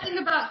what I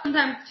think about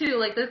sometimes too.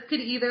 Like, this could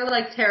either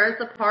like tear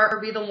us apart or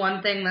be the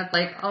one thing that's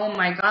like, oh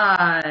my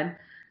god.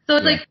 So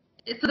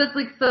it's that's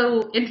like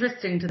so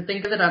interesting to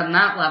think of it on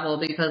that level,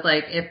 because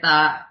like if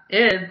that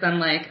is, then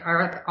like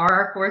are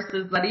our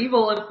forces that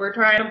evil if we're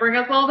trying to bring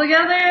us all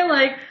together?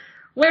 Like,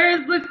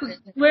 where's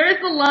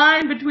the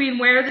line between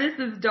where this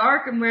is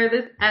dark and where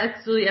this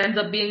actually ends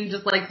up being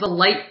just like the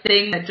light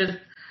thing that just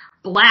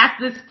blast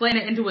this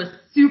planet into a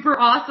super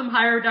awesome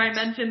higher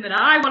dimension that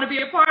I want to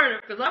be a part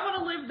of because I want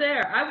to live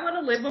there. I want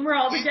to live when we're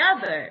all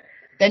together.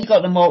 Then you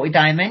got the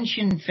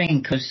multi-dimension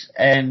thing, because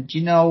do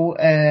you know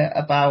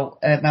about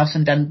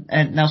Nelson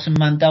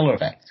Mandela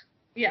effect?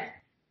 Yeah.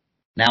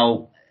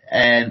 Now,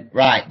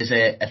 right, there's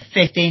a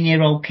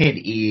 15-year-old kid.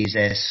 He's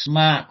a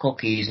smart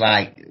cookie. He's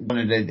like one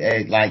of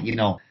the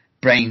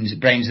brains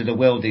of the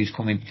world who's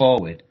coming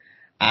forward,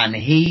 and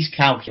he's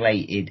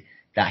calculated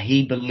that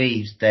he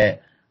believes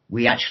that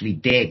we actually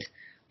did,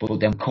 but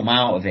then come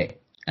out of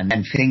it, and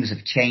then things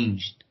have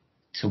changed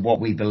to what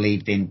we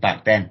believed in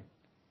back then.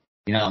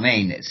 You know what I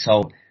mean?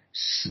 So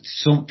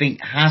something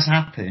has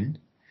happened,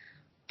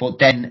 but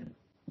then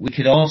we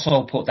could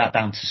also put that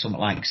down to something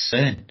like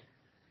CERN.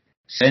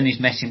 CERN is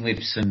messing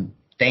with some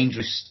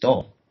dangerous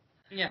stuff.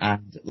 Yeah.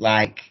 And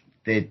like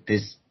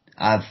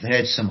I've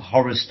heard some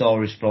horror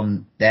stories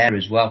from there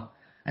as well.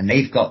 And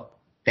they've got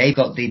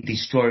the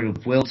Destroyer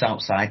of Worlds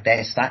outside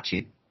their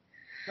statue.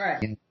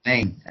 Right. You know what I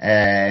mean?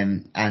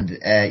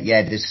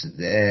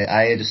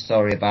 I heard a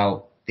story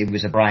about there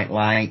was a bright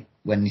light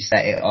when they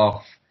set it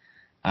off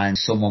and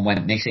someone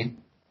went missing.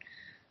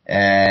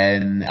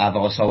 I've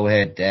also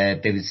heard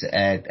there was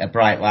a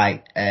bright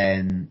light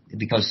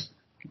because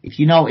if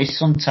you notice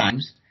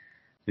sometimes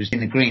there's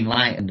been a green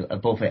light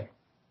above it,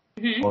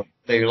 or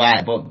blue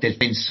light, but there's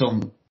been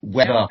some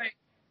weather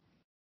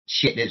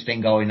shit that's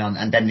been going on,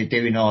 and then they're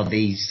doing all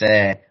these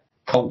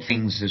cult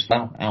things as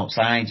well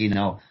outside. You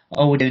know,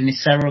 oh, we're doing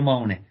this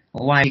ceremony.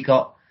 Well, why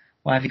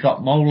have you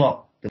got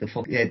Moloch,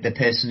 the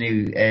person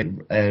who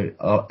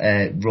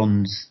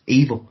runs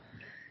evil?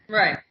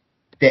 Right.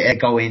 They're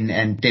going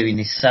and doing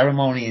this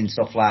ceremony and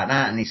stuff like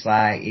that, and it's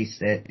like,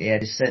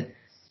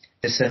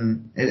 there's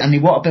some, and they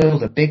want to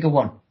build a bigger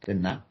one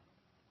than that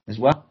as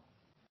well.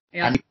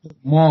 Yeah. And they put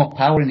more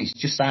power in it. It's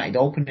just started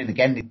opening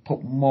again. They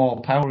put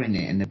more power in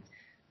it, and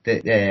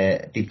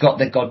they've got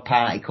the God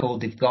particle.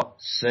 They've got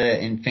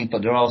certain things,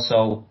 but they're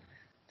also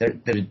there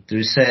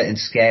are certain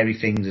scary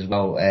things as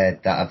well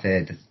that I've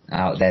heard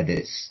out there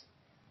that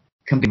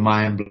can be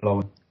mind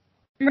blowing.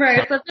 Right,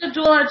 it's such a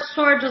dual-edged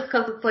sword just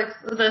because it's like,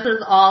 this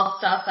is all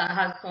stuff that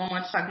has so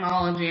much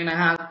technology and it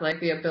has like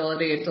the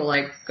ability to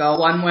like go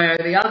one way or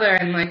the other,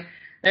 and like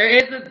there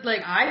is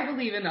like, I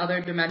believe in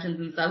other dimensions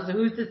and stuff, so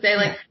who's to say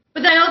like,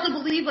 but I also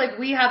believe like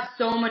we have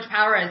so much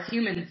power as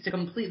humans to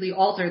completely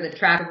alter the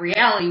track of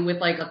reality with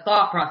like a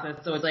thought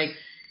process, so it's like,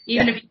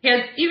 even if you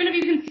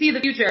can see the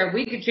future,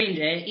 we could change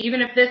it.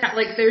 Even if this,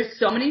 like, there's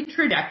so many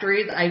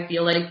trajectories I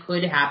feel like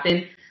could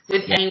happen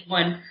with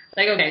anyone.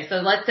 Like, okay, so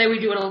let's say we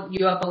do a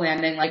UFO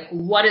landing. Like,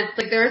 what is,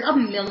 like, there's a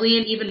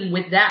million, even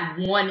with that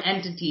one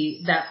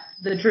entity, that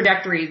the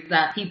trajectories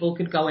that people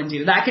could go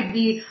into. That could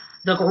be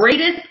the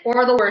greatest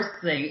or the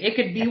worst thing. It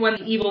could be when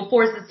the evil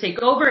forces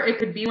take over. It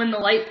could be when the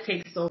light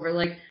takes over.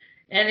 Like,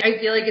 and I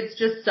feel like it's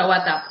just so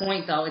at that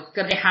point, though,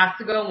 it has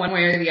to go one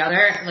way or the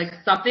other. Like,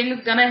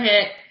 something's gonna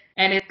hit,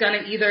 and it's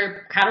gonna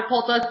either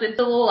catapult us into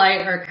the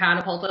light or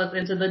catapult us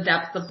into the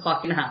depths of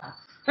fucking hell.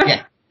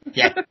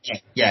 Yeah.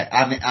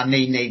 I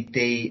mean,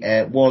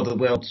 the War of the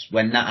Worlds,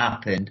 when that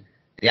happened,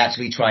 they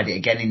actually tried it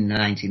again in the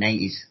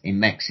 1980s in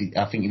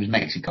Mexico. I think it was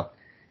Mexico.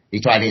 They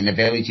tried it in a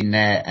village in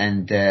there,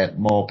 and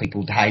more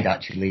people died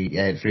actually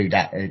through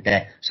that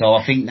there. So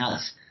I think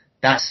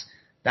that's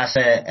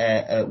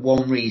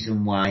one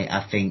reason why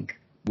I think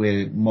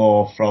we're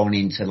more thrown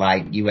into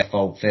like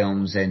UFO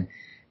films and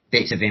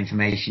bits of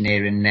information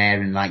here and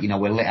there, and like, you know,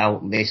 we're lit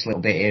out this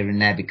little bit here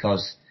and there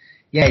because,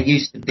 yeah, it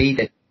used to be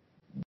that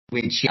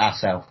we'd shit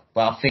ourselves,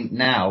 but I think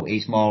now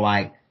it's more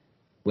like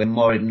we're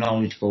more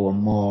knowledgeable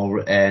and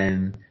more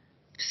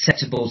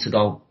susceptible to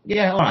go,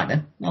 yeah, all right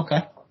then,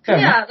 okay. Fair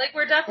enough. Like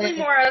we're definitely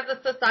more as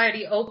a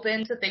society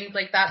open to things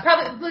like that.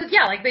 Probably,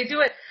 yeah, like they do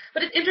it,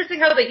 but it's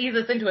interesting how they ease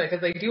us into it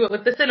because they do it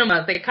with the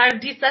cinemas. They kind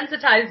of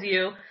desensitize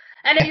you.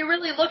 And if you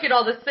really look at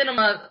all the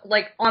cinema,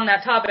 like, on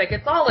that topic,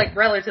 it's all, like,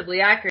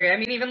 relatively accurate. I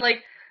mean, even,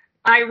 like,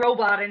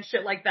 iRobot and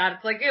shit like that,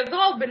 it's like, it's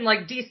all been,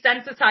 like,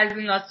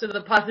 desensitizing us to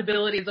the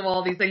possibilities of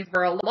all these things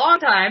for a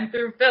long time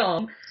through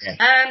film. Yeah.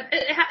 And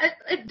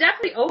it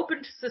definitely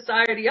opened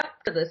society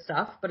up to this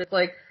stuff, but it's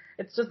like,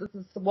 it's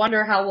a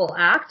wonder how we'll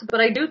act.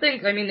 But I do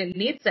think, I mean, it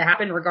needs to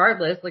happen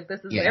regardless. Like, this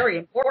is very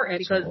important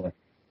because,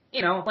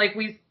 you know, like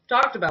we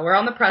talked about, we're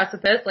on the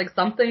precipice, like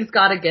something's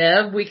gotta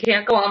give, we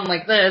can't go on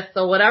like this,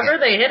 so whatever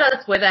they hit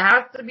us with, it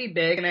has to be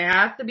big, and it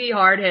has to be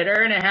hard hitter,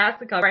 and it has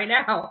to come right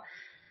now.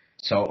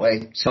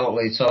 Totally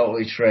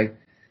true.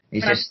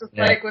 It's just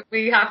like,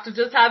 we have to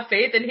just have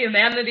faith in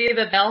humanity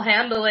that they'll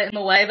handle it in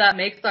the way that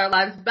makes our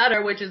lives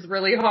better, which is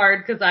really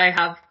hard, because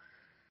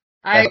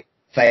I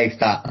faith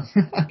that.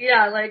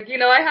 Yeah, like, you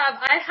know, I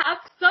have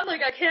some,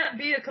 like, I can't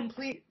be a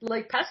complete,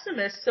 like,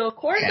 pessimist, so of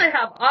course I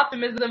have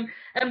optimism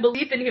and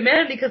belief in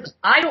humanity because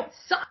I don't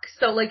suck,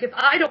 so, like, if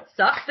I don't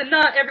suck, then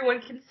not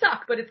everyone can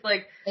suck, but it's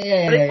like,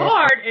 it's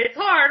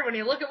hard when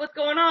you look at what's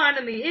going on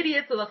and the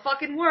idiots of the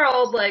fucking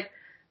world, like,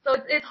 so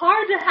it's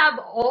hard to have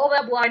all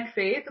that blind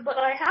faith, but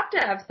I have to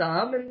have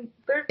some, and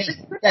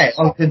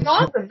it's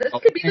awesome, this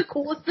could be the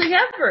coolest thing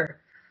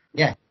ever.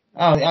 Yeah.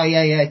 Oh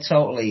yeah,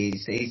 totally,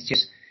 it's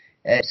just,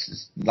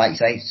 it's like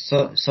you say,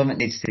 something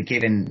needs to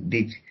give, and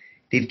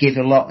they've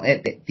given a lot.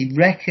 They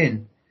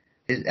reckon.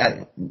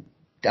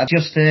 I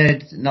just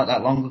heard not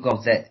that long ago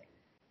that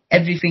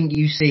everything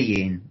you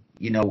see in,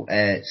 you know,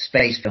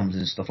 space films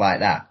and stuff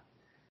like that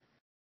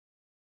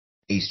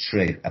is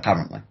true,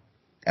 apparently.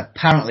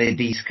 apparently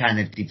these kind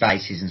of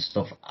devices and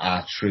stuff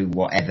are true,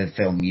 whatever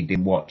film you've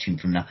been watching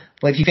from now.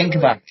 But if you think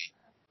about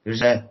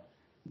it,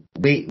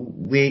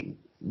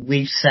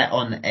 we've set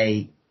on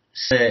a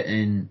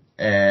certain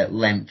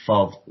length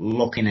of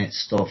looking at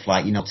stuff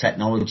like,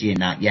 technology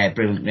and that, yeah,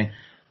 brilliantly,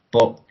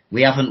 but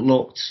we haven't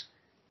looked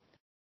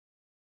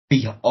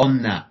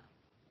beyond that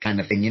kind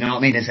of thing, you know what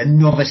I mean? There's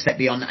another step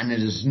beyond that, and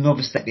there's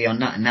another step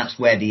beyond that, and that's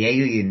where the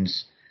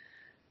aliens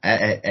are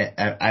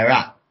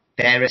at.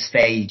 They're at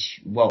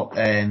stage,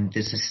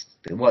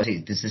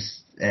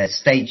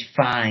 stage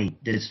 5,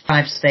 there's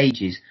 5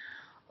 stages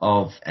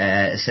of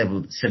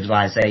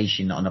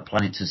civilization on a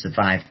planet to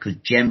survive, because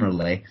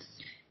generally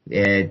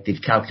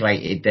they've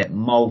calculated that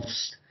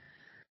most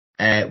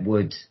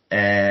would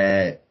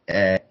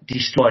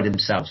destroy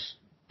themselves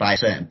by a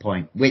certain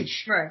point,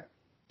 which, right,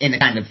 in a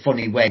kind of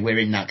funny way, we're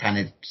in that kind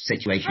of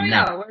situation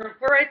now. Yeah, we're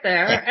right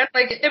there. Yeah.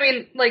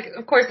 And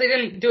of course they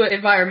didn't do it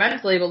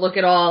environmentally, but look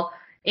at all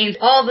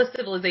the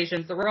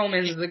civilizations, the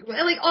Romans,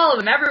 all of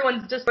them.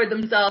 Everyone's destroyed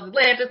themselves.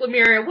 Atlantis,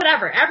 Lemuria,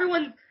 whatever.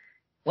 Everyone's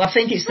Well, I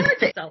think it's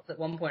themselves at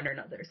one point or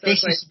another. So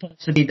this is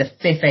supposed to be the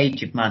 5th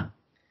age of man.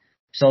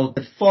 So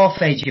the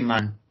 4th age of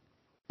man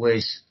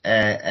was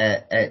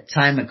a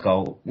time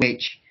ago,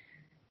 which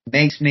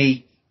makes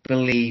me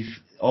believe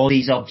all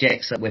these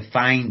objects that we're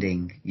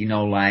finding,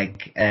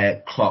 like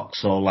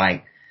clocks or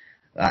like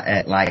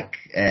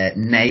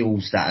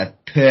nails that are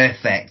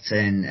perfect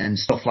and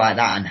stuff like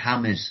that, and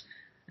hammers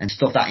and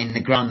stuff that in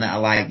the ground that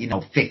are like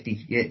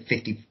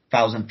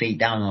 50,000 feet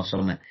down or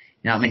something.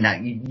 You know what I mean?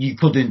 That you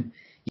couldn't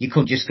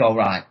just go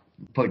right.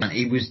 Put it down.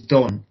 It was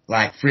done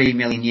like 3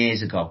 million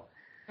years ago.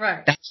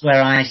 Right. That's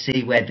where I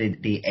see where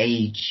the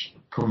age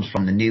comes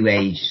from, the new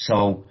age.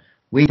 So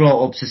we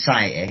brought up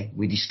society,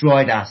 we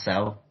destroyed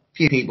ourselves,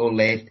 few people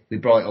lived, we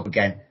brought it up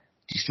again,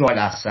 destroyed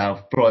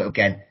ourselves, brought it up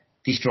again,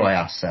 destroy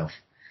ourselves.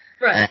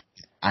 Right.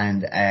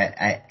 And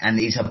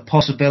it's a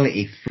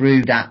possibility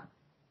through that,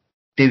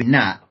 doing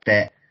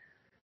that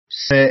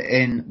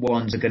certain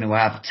ones are going to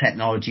have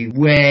technology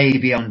way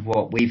beyond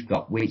what we've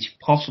got, which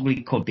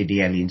possibly could be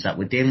the aliens that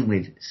we're dealing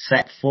with,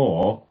 except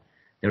for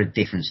they're a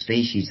different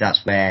species.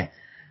 That's where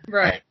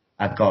right.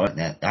 I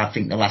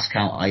think the last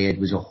count I heard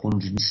was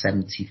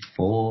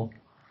 174,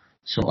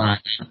 something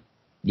like that.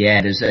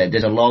 Yeah, there's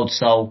a load,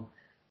 so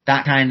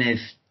that kind of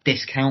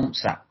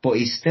discounts that, but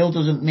it still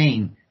doesn't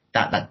mean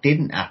that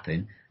didn't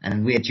happen,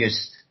 and it's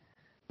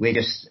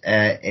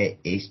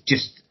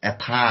just a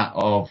part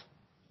of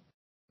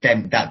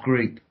them, that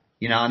group.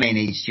 You know what I mean?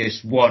 It's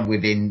just one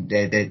within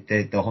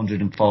the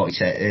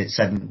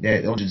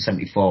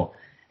 174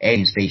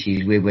 alien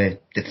species. We were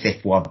the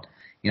 5th one.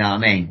 You know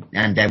what I mean?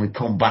 And then we've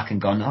come back and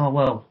gone, oh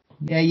well,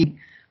 yeah,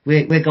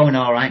 we're going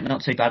all right,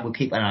 not too bad. We'll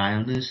keep an eye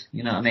on us.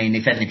 You know what I mean?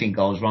 If anything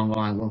goes wrong,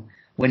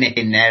 we'll nip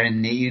in there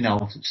and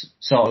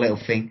sort of little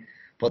thing.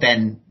 But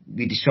then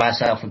we destroy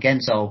ourselves again.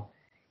 So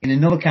in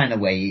another kind of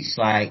way, it's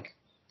like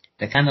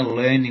they're kind of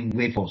learning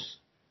with us,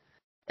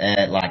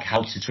 like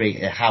how to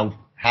treat how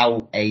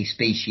a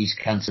species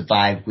can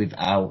survive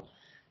without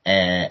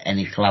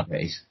any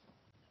calamities.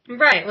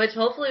 Right, which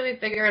hopefully we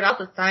figure it out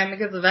this time,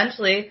 because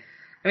eventually,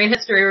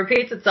 history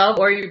repeats itself,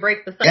 or you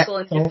break the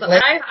cycle. Yeah,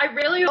 and I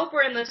really hope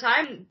we're in the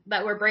time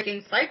that we're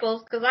breaking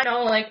cycles, because I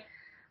know,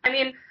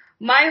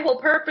 my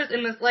whole purpose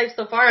in this life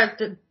so far is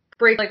to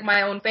break,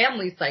 my own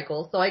family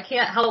cycle. So I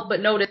can't help but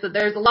notice that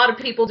there's a lot of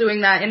people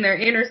doing that in their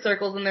inner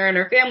circles and their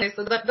inner families.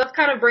 So that's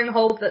kind of bring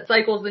hope that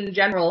cycles in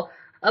general,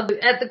 at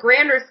the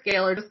grander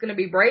scale, are just going to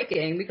be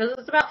breaking, because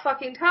it's about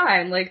fucking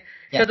time.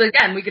 Because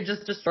again, we could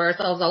just destroy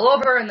ourselves all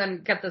over and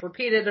then get this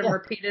repeated and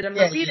repeated and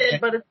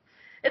repeated, but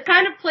it's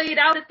kind of played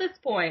out at this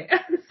point.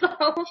 So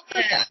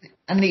yeah,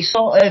 and it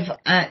sort of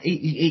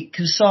it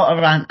can sort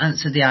of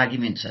answer the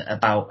argument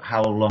about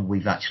how long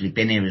we've actually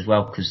been here as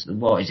well. Because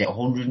what is it,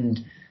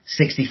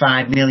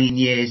 165 million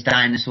years?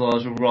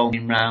 Dinosaurs were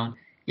roaming around.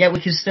 Yeah,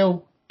 we can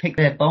still pick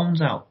their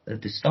bones out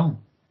of the stone.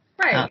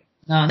 Right.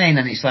 You know what I mean?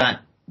 And it's like,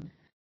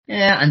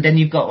 yeah, and then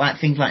you've got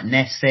things like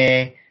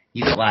N.A.S.A,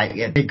 you've got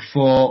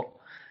Bigfoot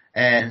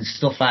and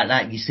stuff like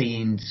that. You're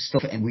seeing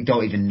stuff, and we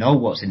don't even know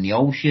what's in the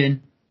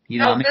ocean. You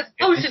know what I mean?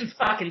 The ocean's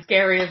fucking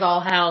scary as all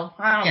hell.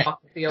 I don't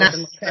fuck with the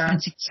ocean.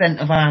 That's 70%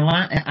 of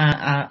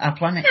our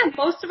planet. Yeah,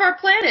 most of our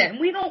planet, and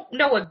we don't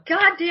know a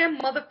goddamn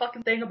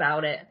motherfucking thing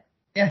about it.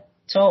 Yeah,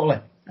 totally.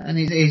 And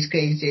it's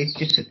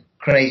just a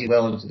crazy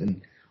world,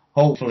 and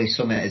hopefully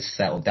something has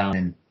settled down,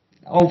 and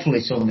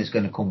hopefully something is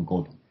going to come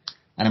good.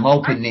 And I'm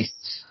hoping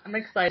I'm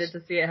excited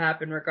to see it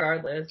happen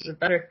regardless. It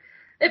better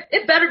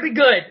be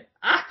good.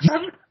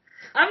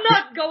 I'm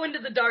not going to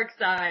the dark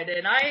side,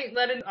 and I ain't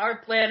letting our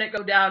planet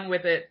go down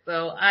with it.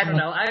 So I don't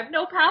know. I have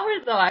no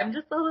powers, though. I'm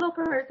just a little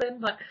person,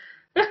 but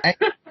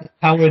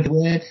power of the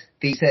word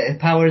beats the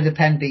power of the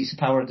pen beats the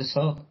power of the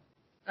sword.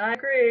 I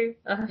agree.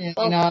 God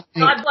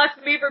bless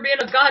me for being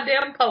a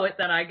goddamn poet,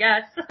 then, I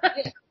guess.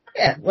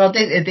 Yeah. Well,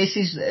 this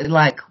is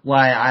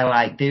why I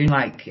like doing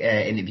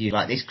interviews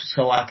like this,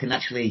 so I can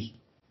actually,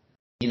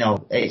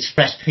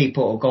 express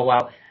people or go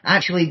out.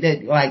 Actually,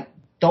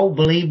 don't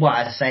believe what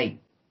I say.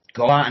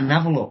 Go out and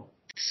have a look.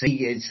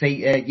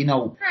 you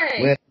know,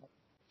 Right. where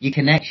your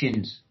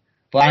connections.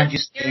 But I'm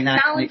just You're saying that.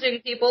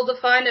 challenging people to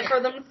find it for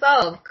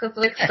themselves, because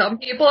like some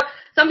people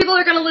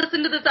are going to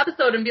listen to this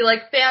episode and be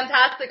like,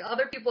 fantastic.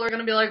 Other people are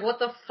going to be like, what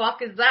the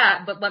fuck is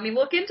that? But let me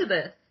look into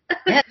this.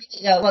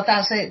 Yeah, well,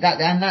 that's it.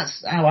 And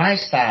that's how I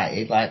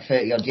started, like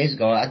 30 odd years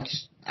ago.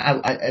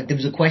 There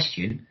was a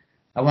question.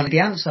 I wanted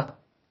the answer.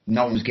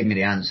 No one was giving me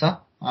the answer.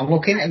 I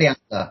look into the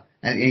answer,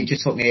 and it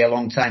just took me a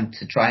long time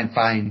to try and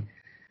find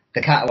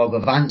the catalogue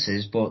of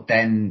answers. But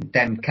then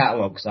them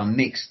catalogues are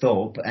mixed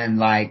up, and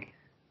like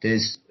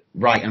there's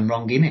right and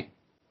wrong in it.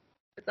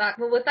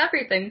 With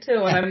everything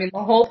too, and I mean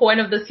the whole point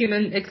of this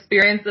human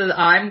experience is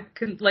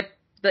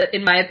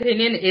in my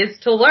opinion, is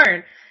to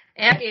learn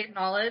and gain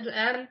knowledge,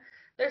 and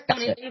there's so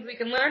many things we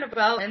can learn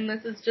about, and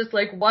this is just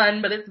like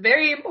one, but it's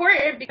very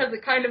important because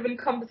it kind of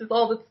encompasses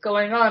all that's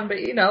going on.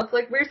 But you know, it's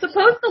like we're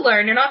supposed to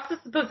learn. You're not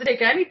just supposed to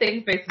take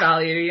anything face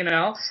value, you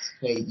know.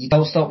 You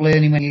don't stop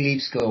learning when you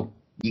leave school.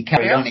 You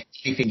carry on it.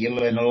 You think you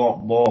learn a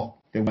lot more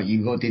than what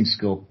you got in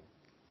school.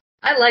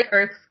 I like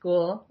Earth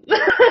School.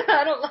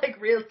 I don't like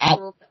real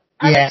school.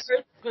 I like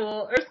Earth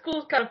School. Earth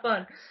School's kind of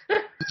fun.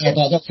 Yeah,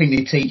 but I don't think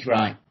they teach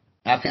right.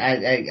 I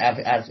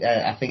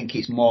think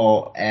it's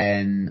more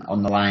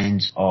on the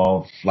lines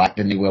of like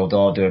the New World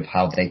Order of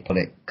how they put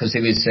it. Because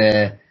there was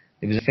a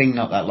thing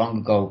not that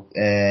long ago,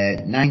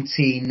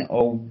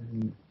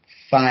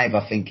 1905,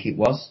 I think it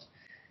was.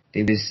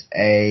 There was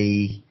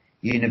a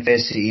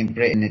university in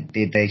Britain that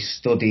did a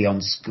study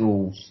on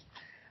schools,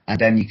 and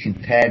then you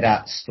compare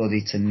that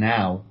study to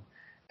now,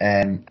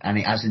 and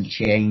it hasn't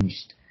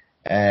changed.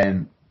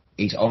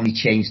 It's only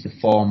changed the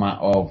format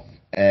of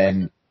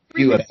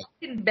really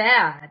fucking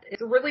bad.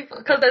 It's really,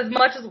 because as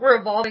much as we're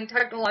evolving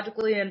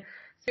technologically and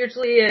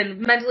spiritually and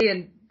mentally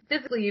and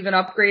physically, even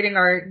upgrading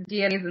our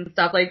DNAs and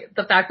stuff, like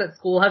the fact that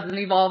school hasn't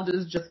evolved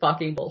is just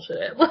fucking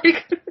bullshit.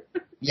 Like,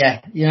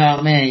 yeah, you know what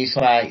I mean. It's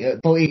like,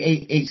 but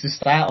it's the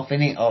start off,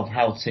 innit, of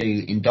how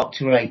to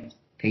indoctrinate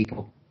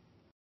people.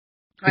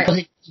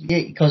 Right.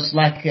 Because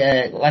like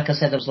I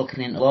said, I was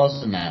looking into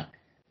laws and that.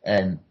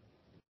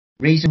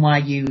 Reason why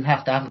you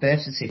have to have a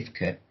birth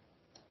certificate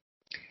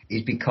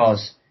is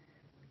because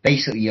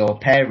basically your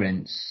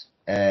parents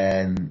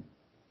gave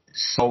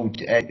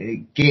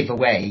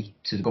away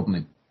to the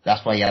government.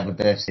 That's why you have a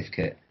birth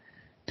certificate.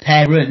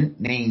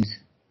 Parent means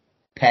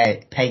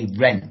pay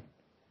rent.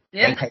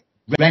 Yeah. They pay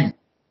rent.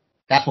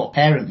 That's what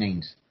parent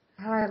means.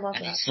 Oh, I love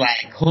that. It's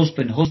like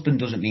husband. Husband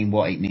doesn't mean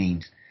what it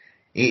means.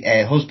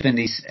 Husband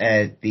is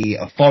the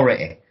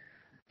authority,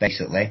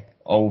 basically,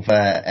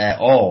 over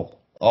all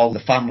the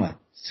family.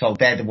 So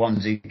they're the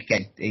ones who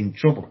get in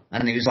trouble.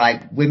 And it was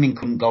like women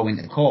couldn't go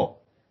into court.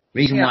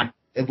 Reason why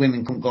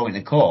women couldn't go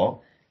into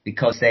court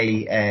because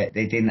they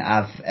didn't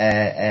have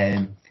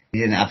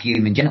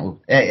human genital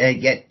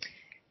genital.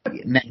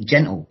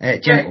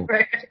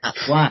 Right.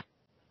 That's why.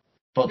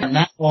 But then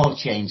that all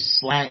changed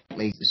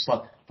slightly,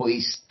 but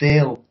it's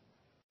still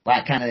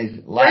like kind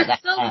of like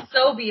that. We're still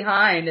so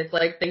behind. It's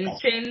like things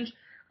change.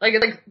 Like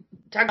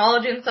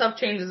technology and stuff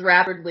changes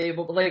rapidly,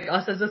 but like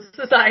us as a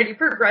society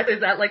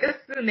progresses at like a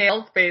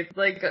snail's pace.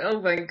 Like, oh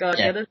my god,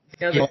 get it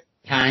together.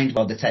 Kind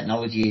of the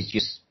technology is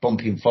just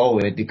bumping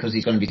forward because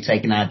it's going to be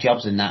taking our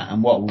jobs and that.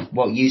 And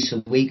what use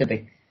are we going to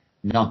be?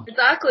 None.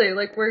 Exactly.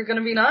 Like we're going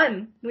to be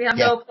none. We have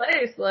no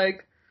place.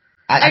 Like.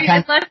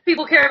 Unless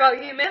people care about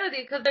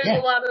humanity, because there's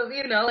a lot of,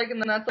 you know, like in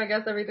the N.A.S.A, I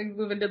guess everything's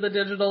moving to the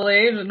digital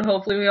age, and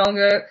hopefully we all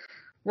get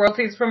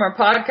royalties from our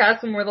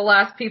podcast, and we're the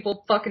last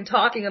people fucking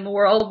talking in the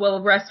world while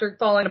the rest are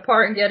falling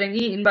apart and getting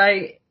eaten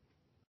by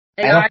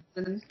AI.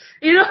 And,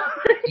 you know,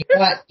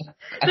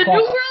 the new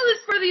world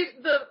is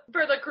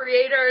for the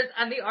creators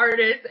and the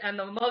artists and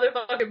the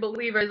motherfucking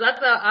believers.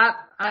 That's how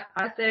I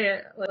say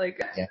it. Like,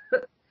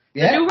 the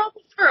new world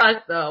is for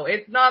us, though.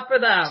 It's not for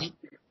them.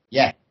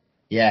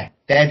 Yeah,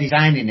 they're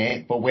designing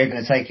it, but we're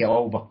going to take it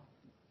over.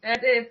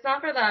 It's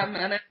not for them,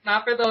 and it's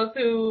not for those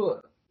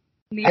who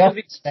need to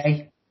be.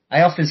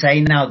 I often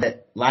say now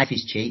that life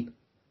is cheap.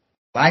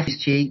 Life is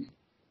cheap.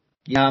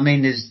 You know what I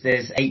mean?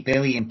 There's 8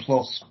 billion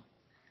plus,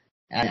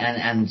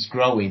 and it's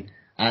growing.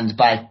 And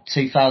by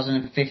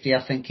 2050,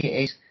 I think it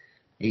is,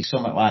 it's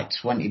something like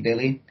 20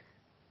 billion.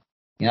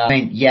 You know what I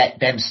mean? Yet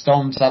them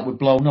storms that were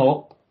blown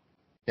up,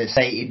 that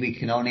stated we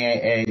can only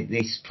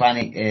this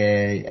planet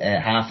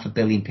 500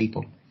 million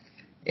people.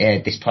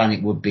 This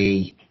planet would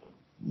be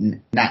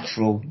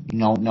natural,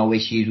 no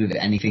issues with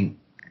anything.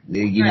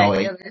 There's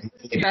many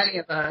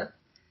of us.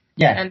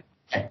 Yeah.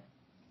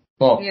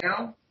 But, you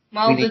know,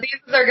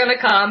 diseases are going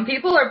to come.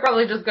 People are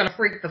probably just going to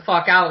freak the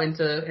fuck out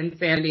into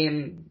insanity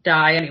and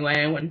die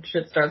anyway when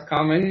shit starts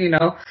coming, you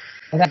know.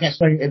 Well, that gets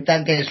rid of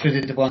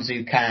the ones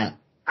who can't.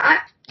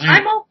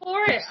 I'm all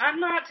for it.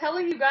 I'm not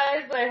telling you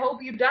guys I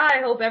hope you die.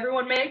 I hope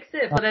everyone makes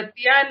it. But at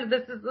the end,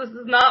 this is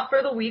not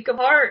for the weak of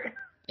heart.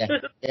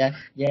 Yeah.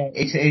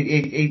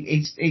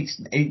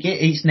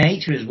 It's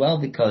nature as well,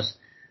 because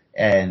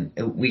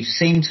we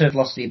seem to have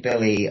lost the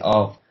ability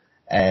of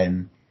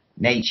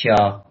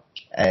nature.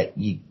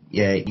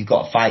 You've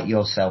got to fight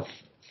yourself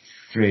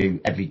through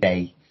every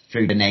day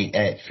through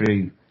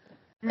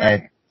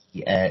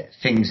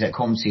things that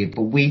come to you.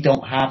 But we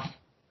don't have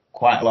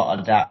quite a lot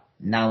of that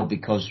now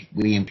because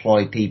we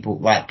employ people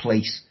like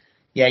police.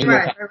 Yeah, you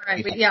look at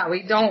Right. But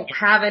we don't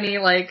have any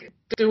like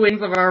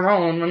doings of our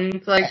own, and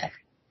it's like,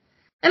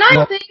 and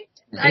I think,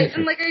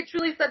 like I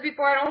truly said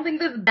before, I don't think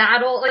this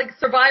battle, like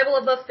survival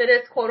of the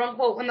fittest, quote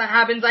unquote, when that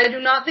happens, I do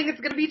not think it's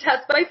going to be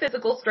tested by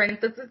physical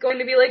strength. This is going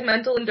to be like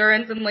mental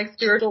endurance and like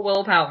spiritual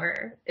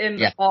willpower in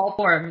all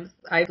forms,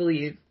 I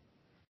believe.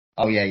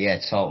 Oh yeah,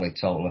 totally.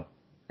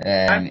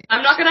 I'm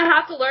not going to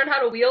have to learn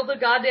how to wield the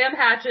goddamn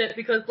hatchet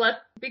because let's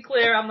be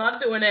clear, I'm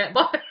not doing it,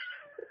 but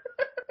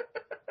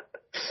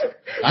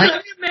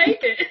let me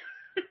make it.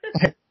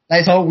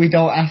 Let's hope we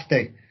don't have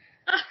to.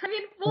 I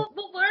mean,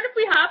 we'll learn if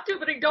we have to,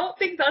 but I don't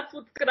think that's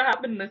what's going to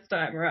happen this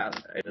time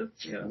around.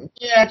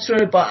 Yeah,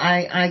 true, but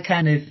I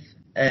kind of,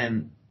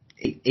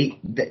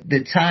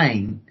 the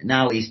time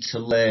now is to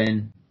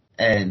learn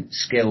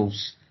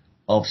skills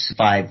of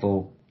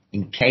survival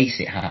in case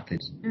it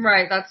happens.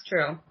 Right, that's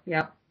true.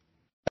 Yep.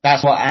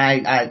 That's what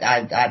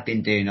I've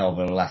been doing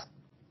over the last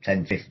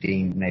 10,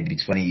 15, maybe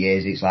 20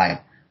 years. It's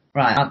like,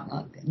 right,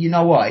 you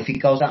know what, if it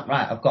goes up,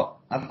 right, I've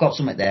got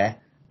something there.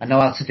 I know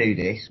how to do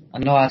this. I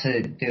know how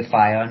to do a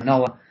fire. I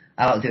know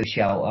how to do a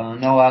shelter. I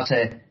know how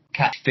to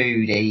catch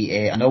food, eat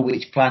it. I know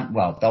which plant,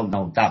 well, don't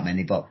know that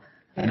many, but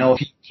I know a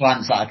few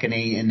plants that I can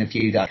eat and a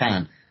few that I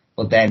can't.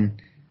 But then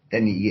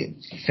you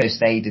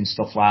first aid and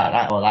stuff like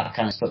that, or that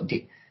kind of stuff.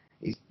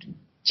 It's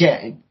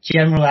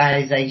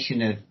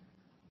generalization of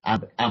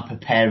I'm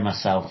preparing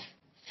myself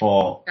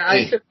for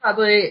I should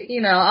probably,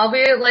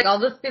 I'll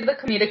just be the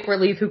comedic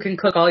relief who can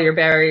cook all your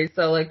berries.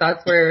 So, like,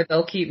 that's where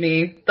they'll keep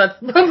me. That's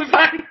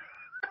fine.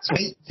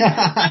 Sweet.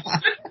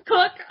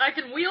 Cook. I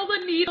can wield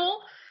a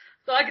needle,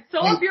 so I can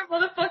sew up your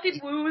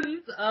motherfucking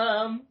wounds.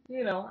 I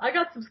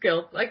got some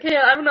skills. I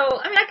don't know.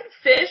 I mean, I can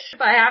fish if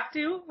I have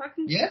to. I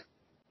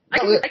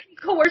can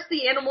coerce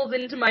the animals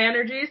into my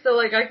energy, so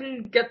like I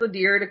can get the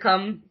deer to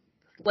come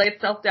lay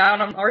itself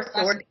down on our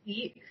sword to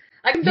eat.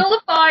 I can build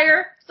a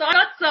fire, so I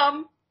got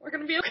some. We're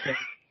gonna be okay.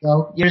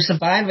 Well, you're a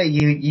survivor.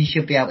 You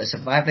should be able to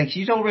survive. Like,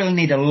 you don't really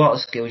need a lot of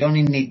skills. You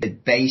only need the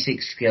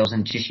basic skills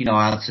and just,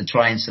 how to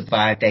try and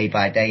survive day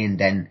by day, and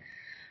then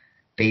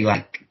be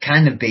like,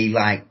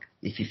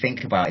 if you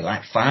think about it,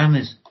 like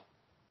farmers.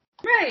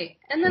 Right.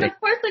 And then, of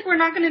course, like, we're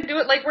not going to do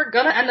it, like, we're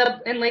going to end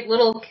up in, like,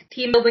 little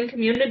team-building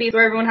communities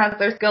where everyone has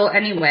their skill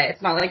anyway.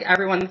 It's not like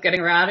everyone's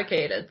getting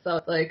eradicated. So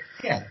it's like,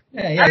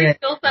 every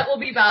skill set will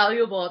be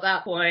valuable at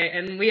that point,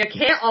 and we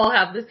can't all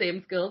have the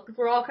same skills because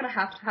we're all going to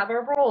have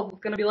our roles.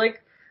 It's going to be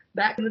like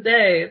back in the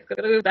day. It's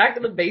going to go back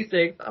to the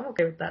basics. I'm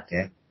okay with that, too.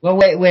 Yeah. Well,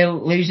 we're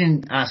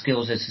losing our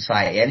skills as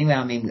society anyway.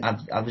 I mean,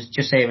 I was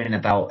just hearing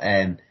about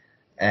a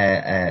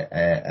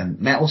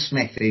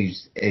metalsmith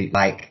who's,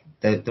 like,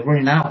 they're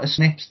running out of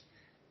smiths.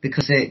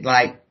 Because it,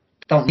 like,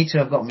 don't need to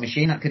have got a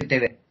machine that could do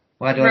it.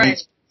 Why do I need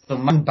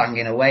some man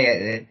banging away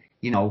at it,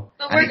 So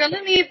we're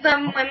gonna need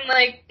them when,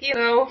 like,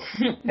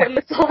 when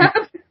this all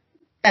happens.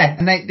 Yeah,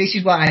 and this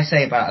is what I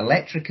say about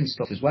electric and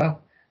stuff as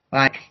well.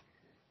 Like,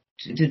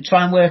 to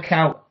try and work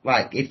out,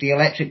 like, if the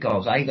electric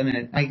goes, how you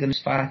gonna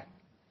survive?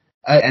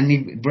 And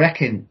you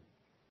reckon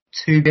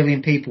 2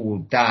 billion people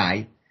will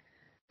die,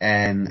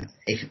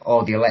 if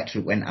all the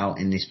electric went out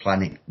in this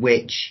planet,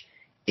 which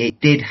it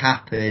did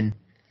happen.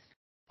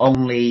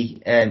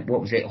 Only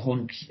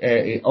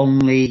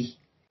only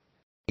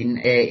in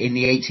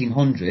the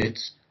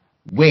 1800s,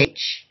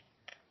 which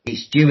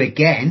is due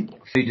again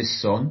through the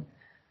sun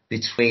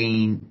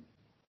between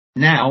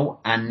now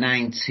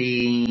and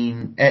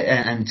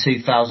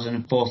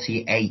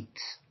 2048.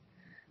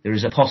 There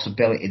is a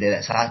possibility that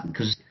that's happened,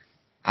 because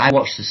I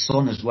watch the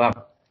Sun as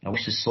well. I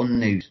watch the Sun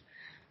news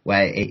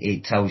where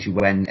it tells you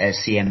when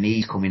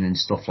CME's coming and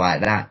stuff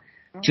like that,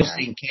 just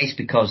in case,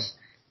 because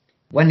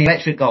when the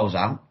electric goes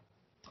out,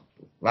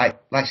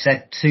 like I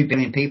said, 2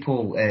 billion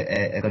people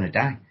are going to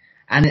die,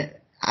 and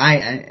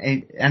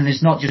and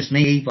it's not just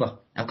me either.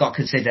 I've got to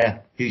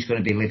consider who's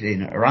going to be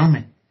living around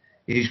me,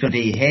 who's going to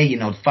be here,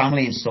 the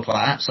family and stuff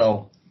like that.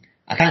 So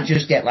I can't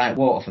just get like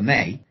water for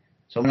me.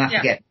 So I'm going to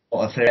have to get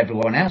water for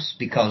everyone else,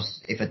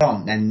 because if I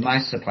don't, then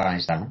my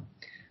supply's down.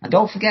 And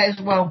don't forget as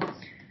well,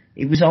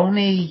 it was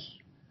only,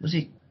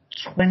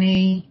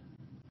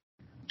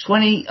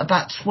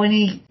 about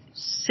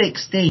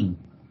 2016,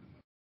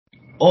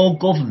 all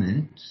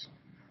governments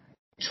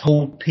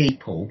told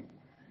people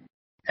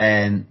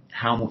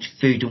how much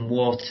food and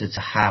water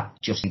to have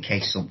just in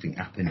case something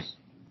happens.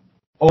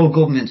 All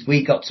governments,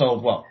 we got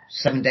told,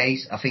 7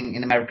 days? I think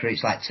in America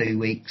it's like 2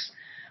 weeks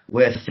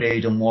worth of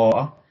food and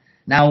water.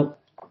 Now,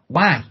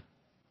 why?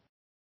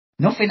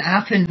 Nothing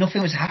happened,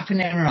 nothing was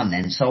happening around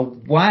then, so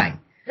why?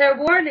 They're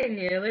warning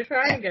you, they're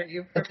trying to get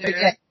you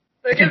prepared.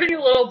 They're giving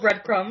you little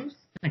breadcrumbs.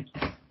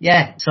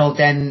 Yeah, so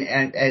then,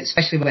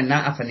 especially when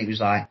that happened, it was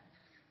like,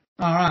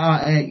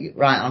 right,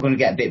 I'm going to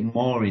get a bit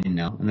more in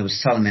now. And I was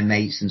telling my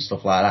mates and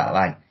stuff like that,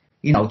 like,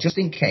 just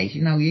in case,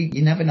 you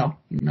never know.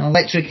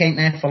 Electric ain't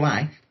there for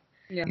life.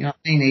 Yeah. You know what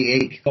I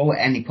mean? It could go at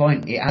any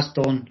point. It has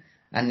done,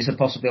 and there's a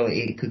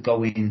possibility it could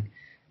go in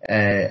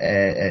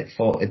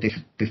before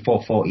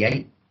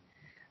 48,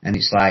 and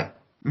it's like,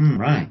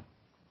 right.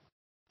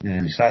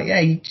 And it's like,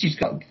 yeah, you just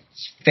got to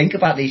think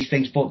about these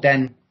things, but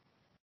then,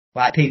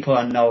 like, people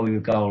I know who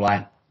go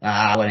like,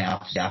 when it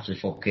happens,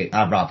 fuck it,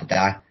 I'd rather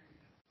die.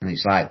 And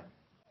it's like,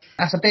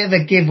 that's a bit of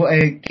a give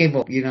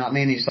up, you know what I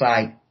mean? It's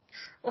like,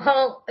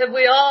 well, if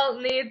we all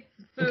need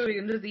food, we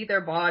can just eat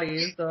their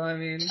bodies, so I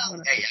mean...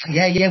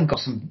 yeah, we've got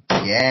some,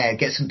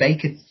 get some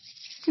bacon.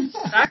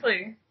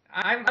 Exactly.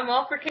 I'm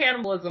all for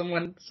cannibalism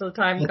when the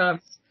time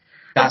comes.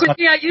 That's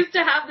But I used to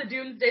have the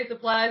doomsday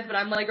supplies, but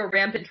I'm like a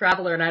rampant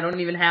traveler and I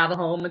don't even have a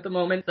home at the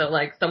moment, so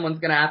like someone's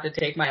gonna have to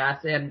take my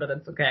ass in, but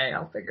it's okay,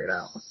 I'll figure it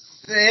out.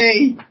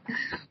 See?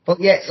 But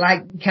yeah,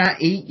 like, you can't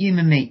eat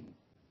human meat.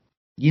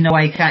 You know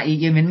why you can't eat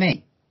human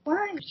meat?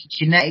 Why?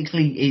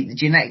 It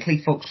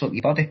genetically fucks up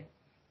your body.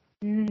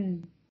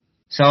 Mm.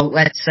 So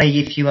let's say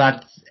if you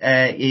had,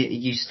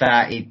 you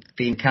started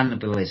being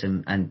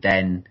cannibalism and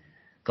then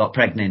got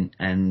pregnant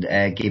and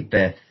give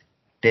birth,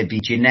 there'd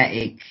be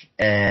genetic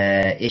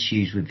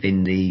issues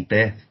within the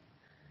birth.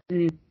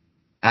 Mm.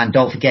 And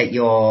don't forget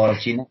your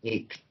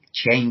genetic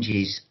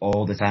changes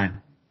all the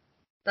time.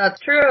 That's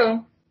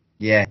true.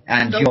 Yeah,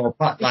 and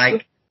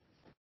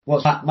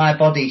my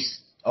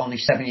body's only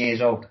 7 years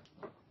old.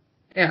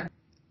 Yeah.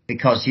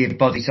 Because your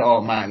body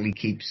automatically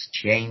keeps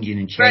changing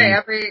and changing. Right,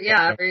 every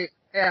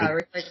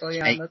cycle,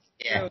 yeah, that's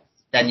true.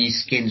 Then your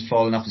skin's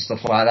falling off and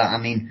stuff like that. I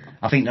mean,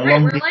 I think the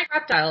we're like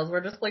reptiles,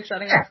 we're just like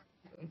shutting off.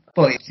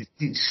 But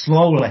it's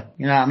slowly,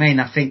 you know what I mean?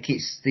 I think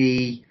it's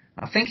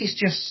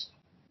just,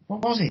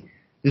 what was it?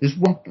 There's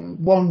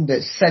one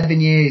that's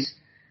 7 years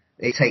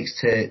it takes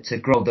to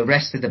grow. The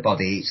rest of the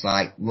body, it's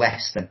like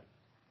less than.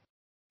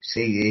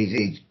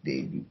 See,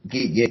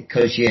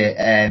 because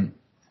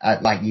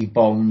like your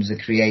bones are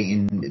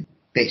creating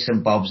bits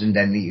and bobs, and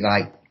then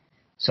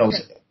so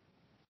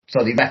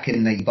they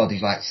reckon that your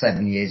body's like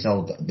 7 years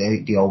old,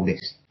 the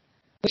oldest,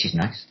 which is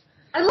nice.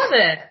 I love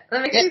it.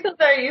 That makes me feel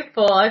very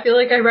youthful. I feel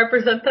like I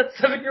represent that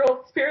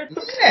 7-year-old spirit.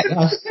 Yeah,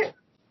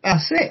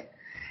 that's it.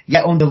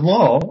 Yeah, under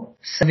law,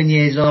 7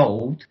 years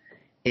old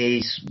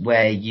is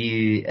where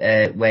you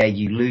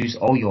lose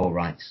all your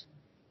rights.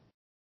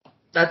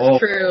 That's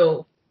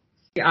true.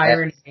 The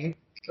irony.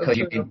 Because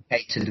you've been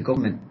paid to the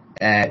government.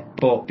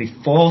 But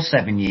before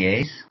 7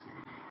 years,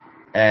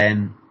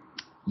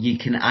 you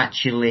can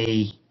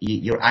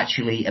you're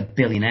actually a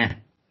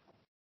billionaire.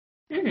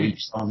 Mm-hmm. You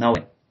just don't know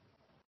it.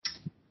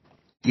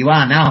 You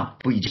are now,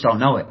 but you just don't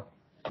know it.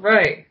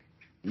 Right.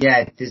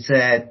 Yeah, there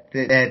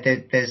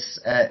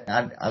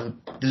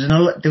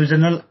was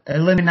an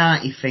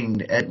Illuminati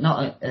thing,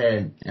 not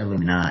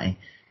Illuminati.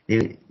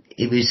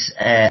 It was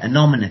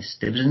anonymous.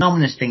 There was an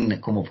anonymous thing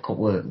that come up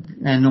a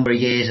number of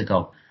years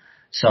ago.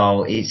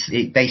 So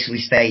it basically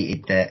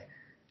stated that,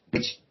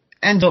 which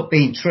ends up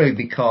being true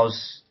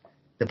because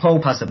the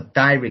Pope has a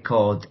diary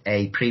called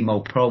a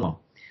primo promo,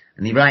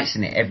 and he writes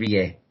in it every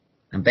year.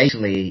 And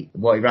basically,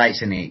 what he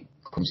writes in it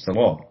comes to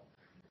law.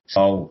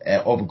 So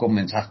other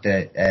governments have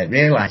to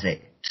realise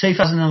it.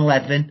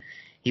 2011,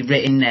 he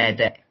written there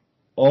that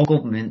all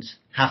governments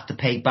have to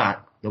pay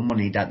back the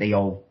money that they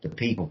owe the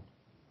people.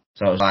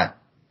 So it was like,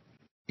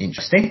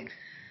 interesting.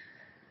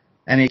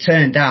 And it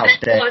turned out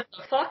that... What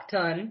the fuck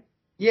ton?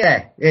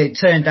 Yeah, it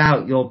turned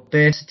out your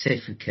birth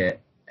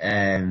certificate...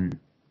 there's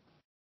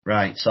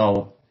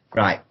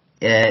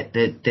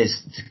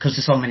because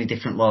there's so many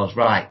different laws.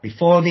 Right,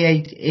 before the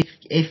age...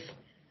 If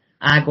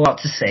I go out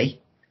to sea...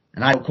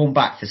 and I will come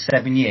back for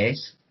 7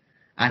 years,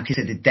 I'm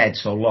considered dead,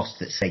 so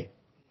lost at sea.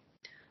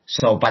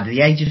 So by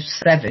the age of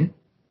 7,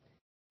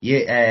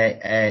 you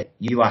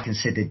are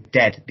considered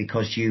dead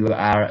because you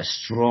are a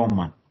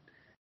strongman.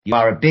 You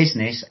are a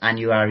business and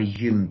you are a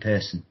human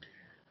person.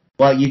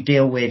 What you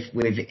deal with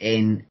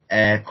in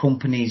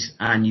companies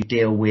and you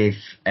deal with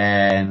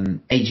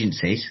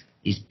agencies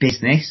is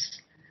business,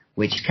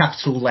 which is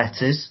capital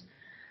letters,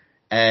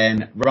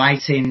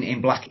 writing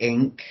in black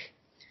ink,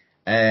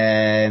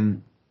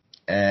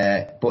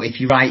 but if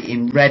you write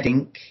in red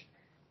ink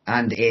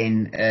and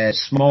in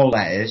small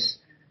letters,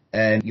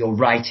 you're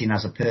writing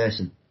as a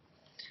person.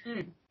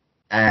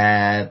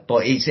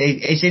 But it's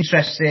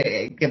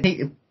interesting.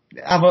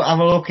 Have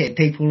a look at it.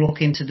 People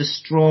look into the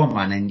straw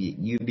man, and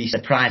you'd be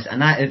surprised.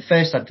 And at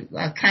first,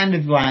 I kind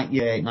of like,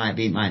 yeah, it might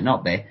be, it might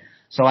not be.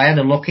 So I had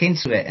a look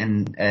into it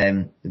and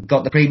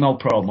got the primo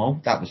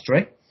promo. That was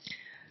true.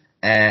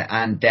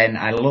 And then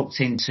I looked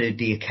into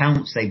the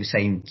accounts they were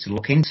saying to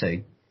look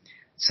into.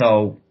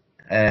 So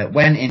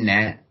went in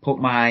there, put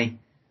my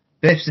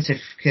birth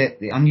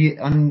certificate on your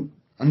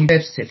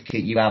birth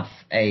certificate. You have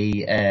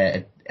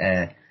a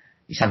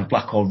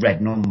black or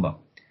red number.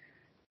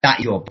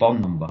 That's your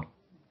bond number.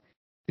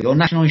 Your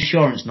national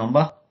insurance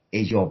number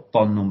is your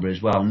bond number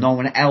as well. No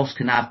one else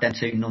can have them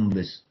two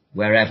numbers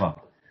wherever.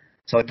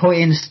 So I put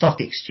it in the stock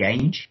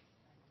exchange,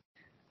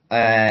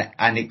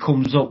 and it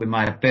comes up with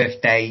my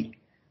birthday.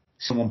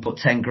 Someone put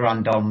 10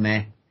 grand on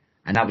me,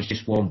 and that was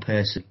just one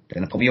person.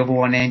 Then I put the other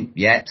one in,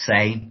 yeah,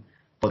 same.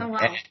 But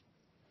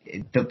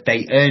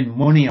they earn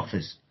money off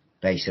us,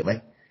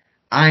 basically.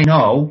 I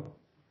know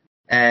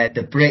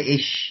the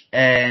British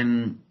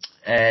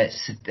birth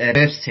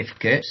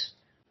certificates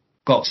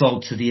got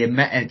sold to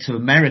to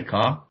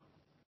America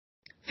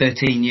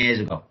 13 years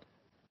ago,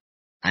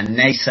 and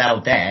they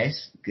sell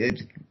theirs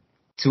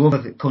to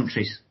other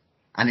countries,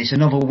 and it's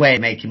another way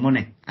of making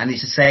money. And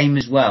it's the same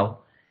as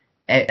well.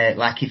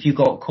 Like if you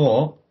go to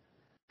court,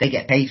 they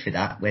get paid for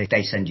that. Where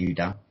they send you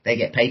down, they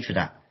get paid for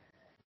that.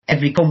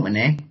 Every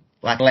company,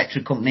 like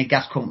electric company,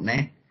 gas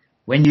company,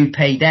 when you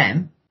pay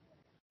them,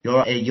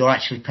 you're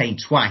actually paying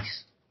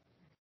twice.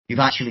 You've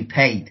actually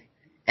paid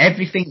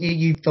everything that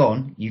you've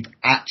done. You've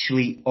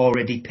actually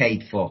already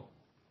paid for.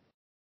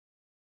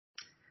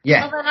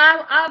 Yeah. Well,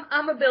 then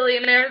I'm a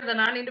billionaire. Then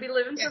I need to be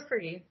living for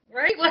free,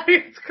 right? Like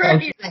it's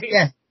crazy.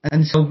 Yeah.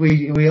 And so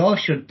we all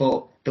should.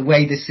 But the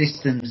way the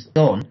system's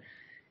done,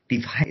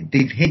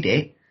 they've hid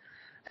it.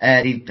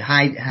 They've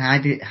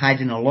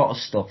hiding a lot of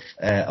stuff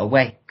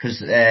away,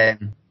 because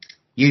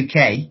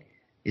UK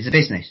is a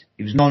business.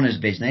 It was known as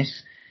a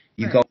business.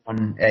 You go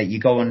on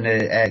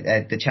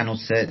the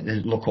channels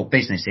to look up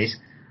businesses,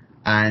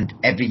 and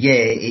every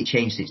year it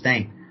changed its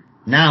name.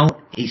 Now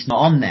it's not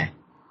on there,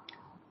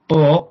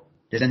 but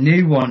there's a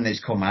new one that's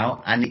come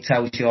out, and it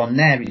tells you on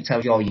there. It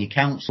tells you all your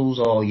councils,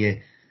 all your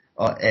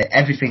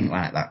everything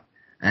like that,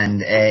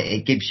 and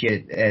it gives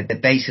you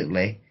that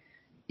basically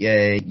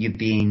you're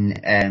being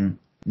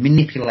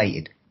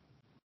manipulated.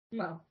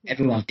 Well,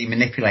 everyone's being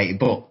manipulated,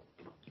 but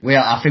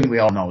I think we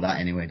all know that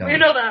anyway, don't we? We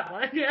know that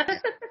one, yeah.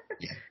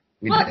 Yeah.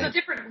 Well, the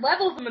different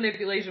levels of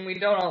manipulation we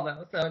don't all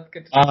know, so it's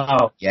good to know.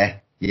 Oh, yeah.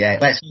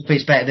 Let's hope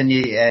it's better than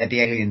the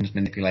aliens'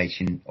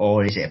 manipulation,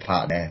 or is it a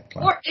part of their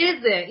plan? Or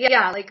is it?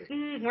 Yeah, like,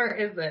 where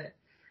is it?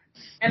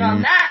 And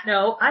on that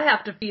note, I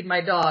have to feed my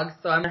dogs,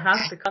 so I'm going to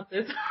have to cut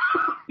this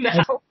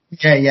now.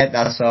 Yeah,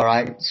 that's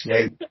alright.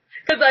 Sweet.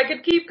 Because I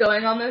could keep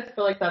going on this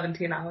for like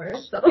 17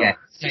 hours, so. Yeah,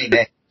 same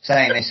it.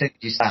 As soon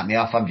as you start me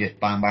off, I'm just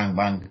bang, bang,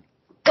 bang.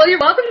 Well, you're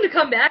welcome to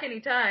come back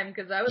anytime,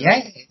 because I was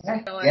yeah.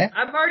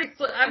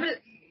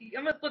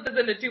 I'm gonna split this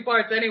into 2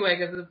 parts anyway,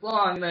 because it's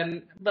long,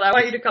 but I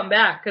want you to come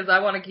back, because I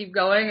want to keep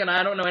going, and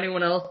I don't know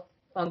anyone else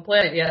on the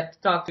planet yet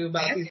to talk to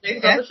about these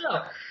things on the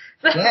show.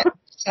 So.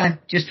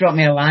 Just drop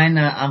me a line.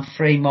 I'm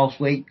free most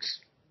weeks.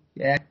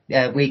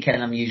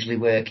 Weekend I'm usually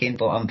working,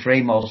 but I'm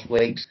free most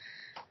weeks.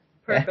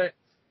 Perfect.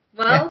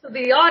 Well, to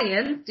the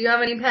audience, do you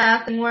have any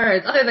passing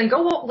words other than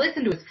go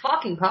listen to his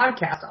fucking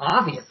podcast?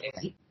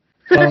 Obviously.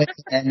 Well,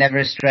 it's never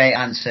a straight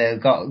answer.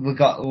 We've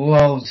got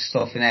loads of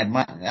stuff in there.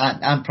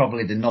 I'm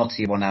probably the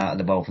naughty one out of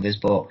the both of us,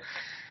 but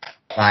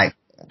like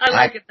I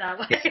like it that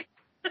way.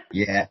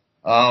 Yeah.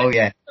 Oh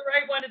yeah. The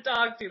right one to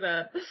talk to,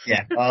 then.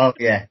 Yeah. Oh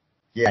yeah.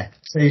 Yeah.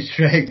 Too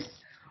straight.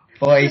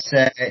 But it's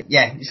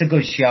it's a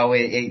good show.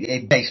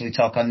 It basically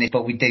talk on this,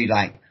 but we do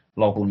like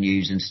local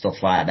news and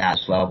stuff like that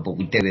as well. But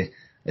we do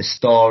a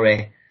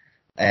story.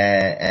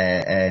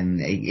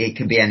 It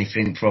can be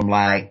anything from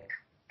like,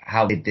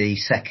 how did the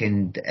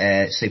second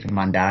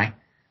Superman die?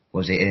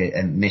 Was it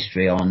a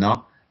mystery or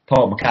not?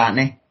 Paul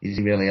McCartney, is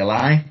he really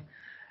alive?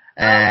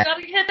 I'm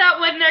gonna hit that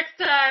one next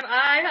time.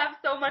 I have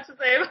so much to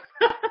say.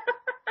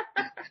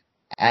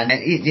 And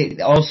it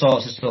all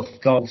sorts of stuff,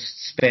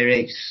 ghosts,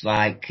 spirits,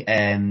 like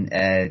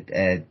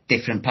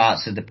different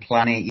parts of the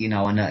planet, and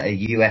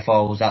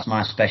UFOs. That's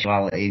my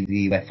speciality,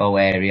 the UFO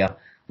area,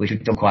 which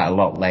we've done quite a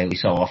lot lately.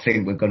 So I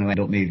think we're going to end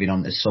up moving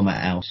on to something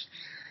else.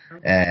 You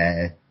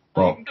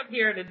can come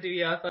here to do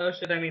UFO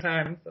shit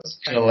anytime.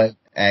 So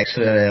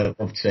Excellent.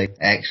 I love to.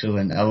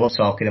 Excellent. I love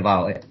talking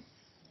about it.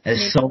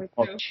 There's so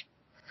much.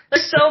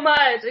 There's so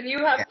much, and you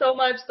have so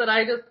much that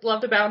I just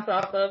love to bounce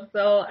off of.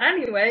 So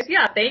anyways,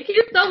 thank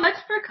you so much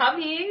for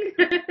coming.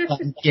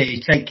 Thank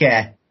you. Take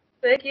care.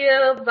 Thank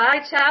you.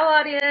 Bye, ciao,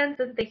 audience,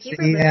 and thank you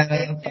for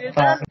listening to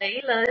the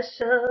Layla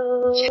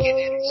Show.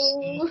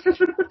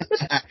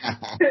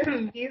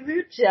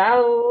 Bisous,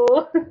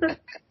 ciao.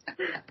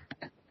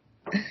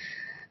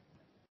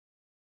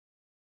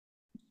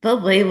 The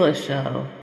Layla Show.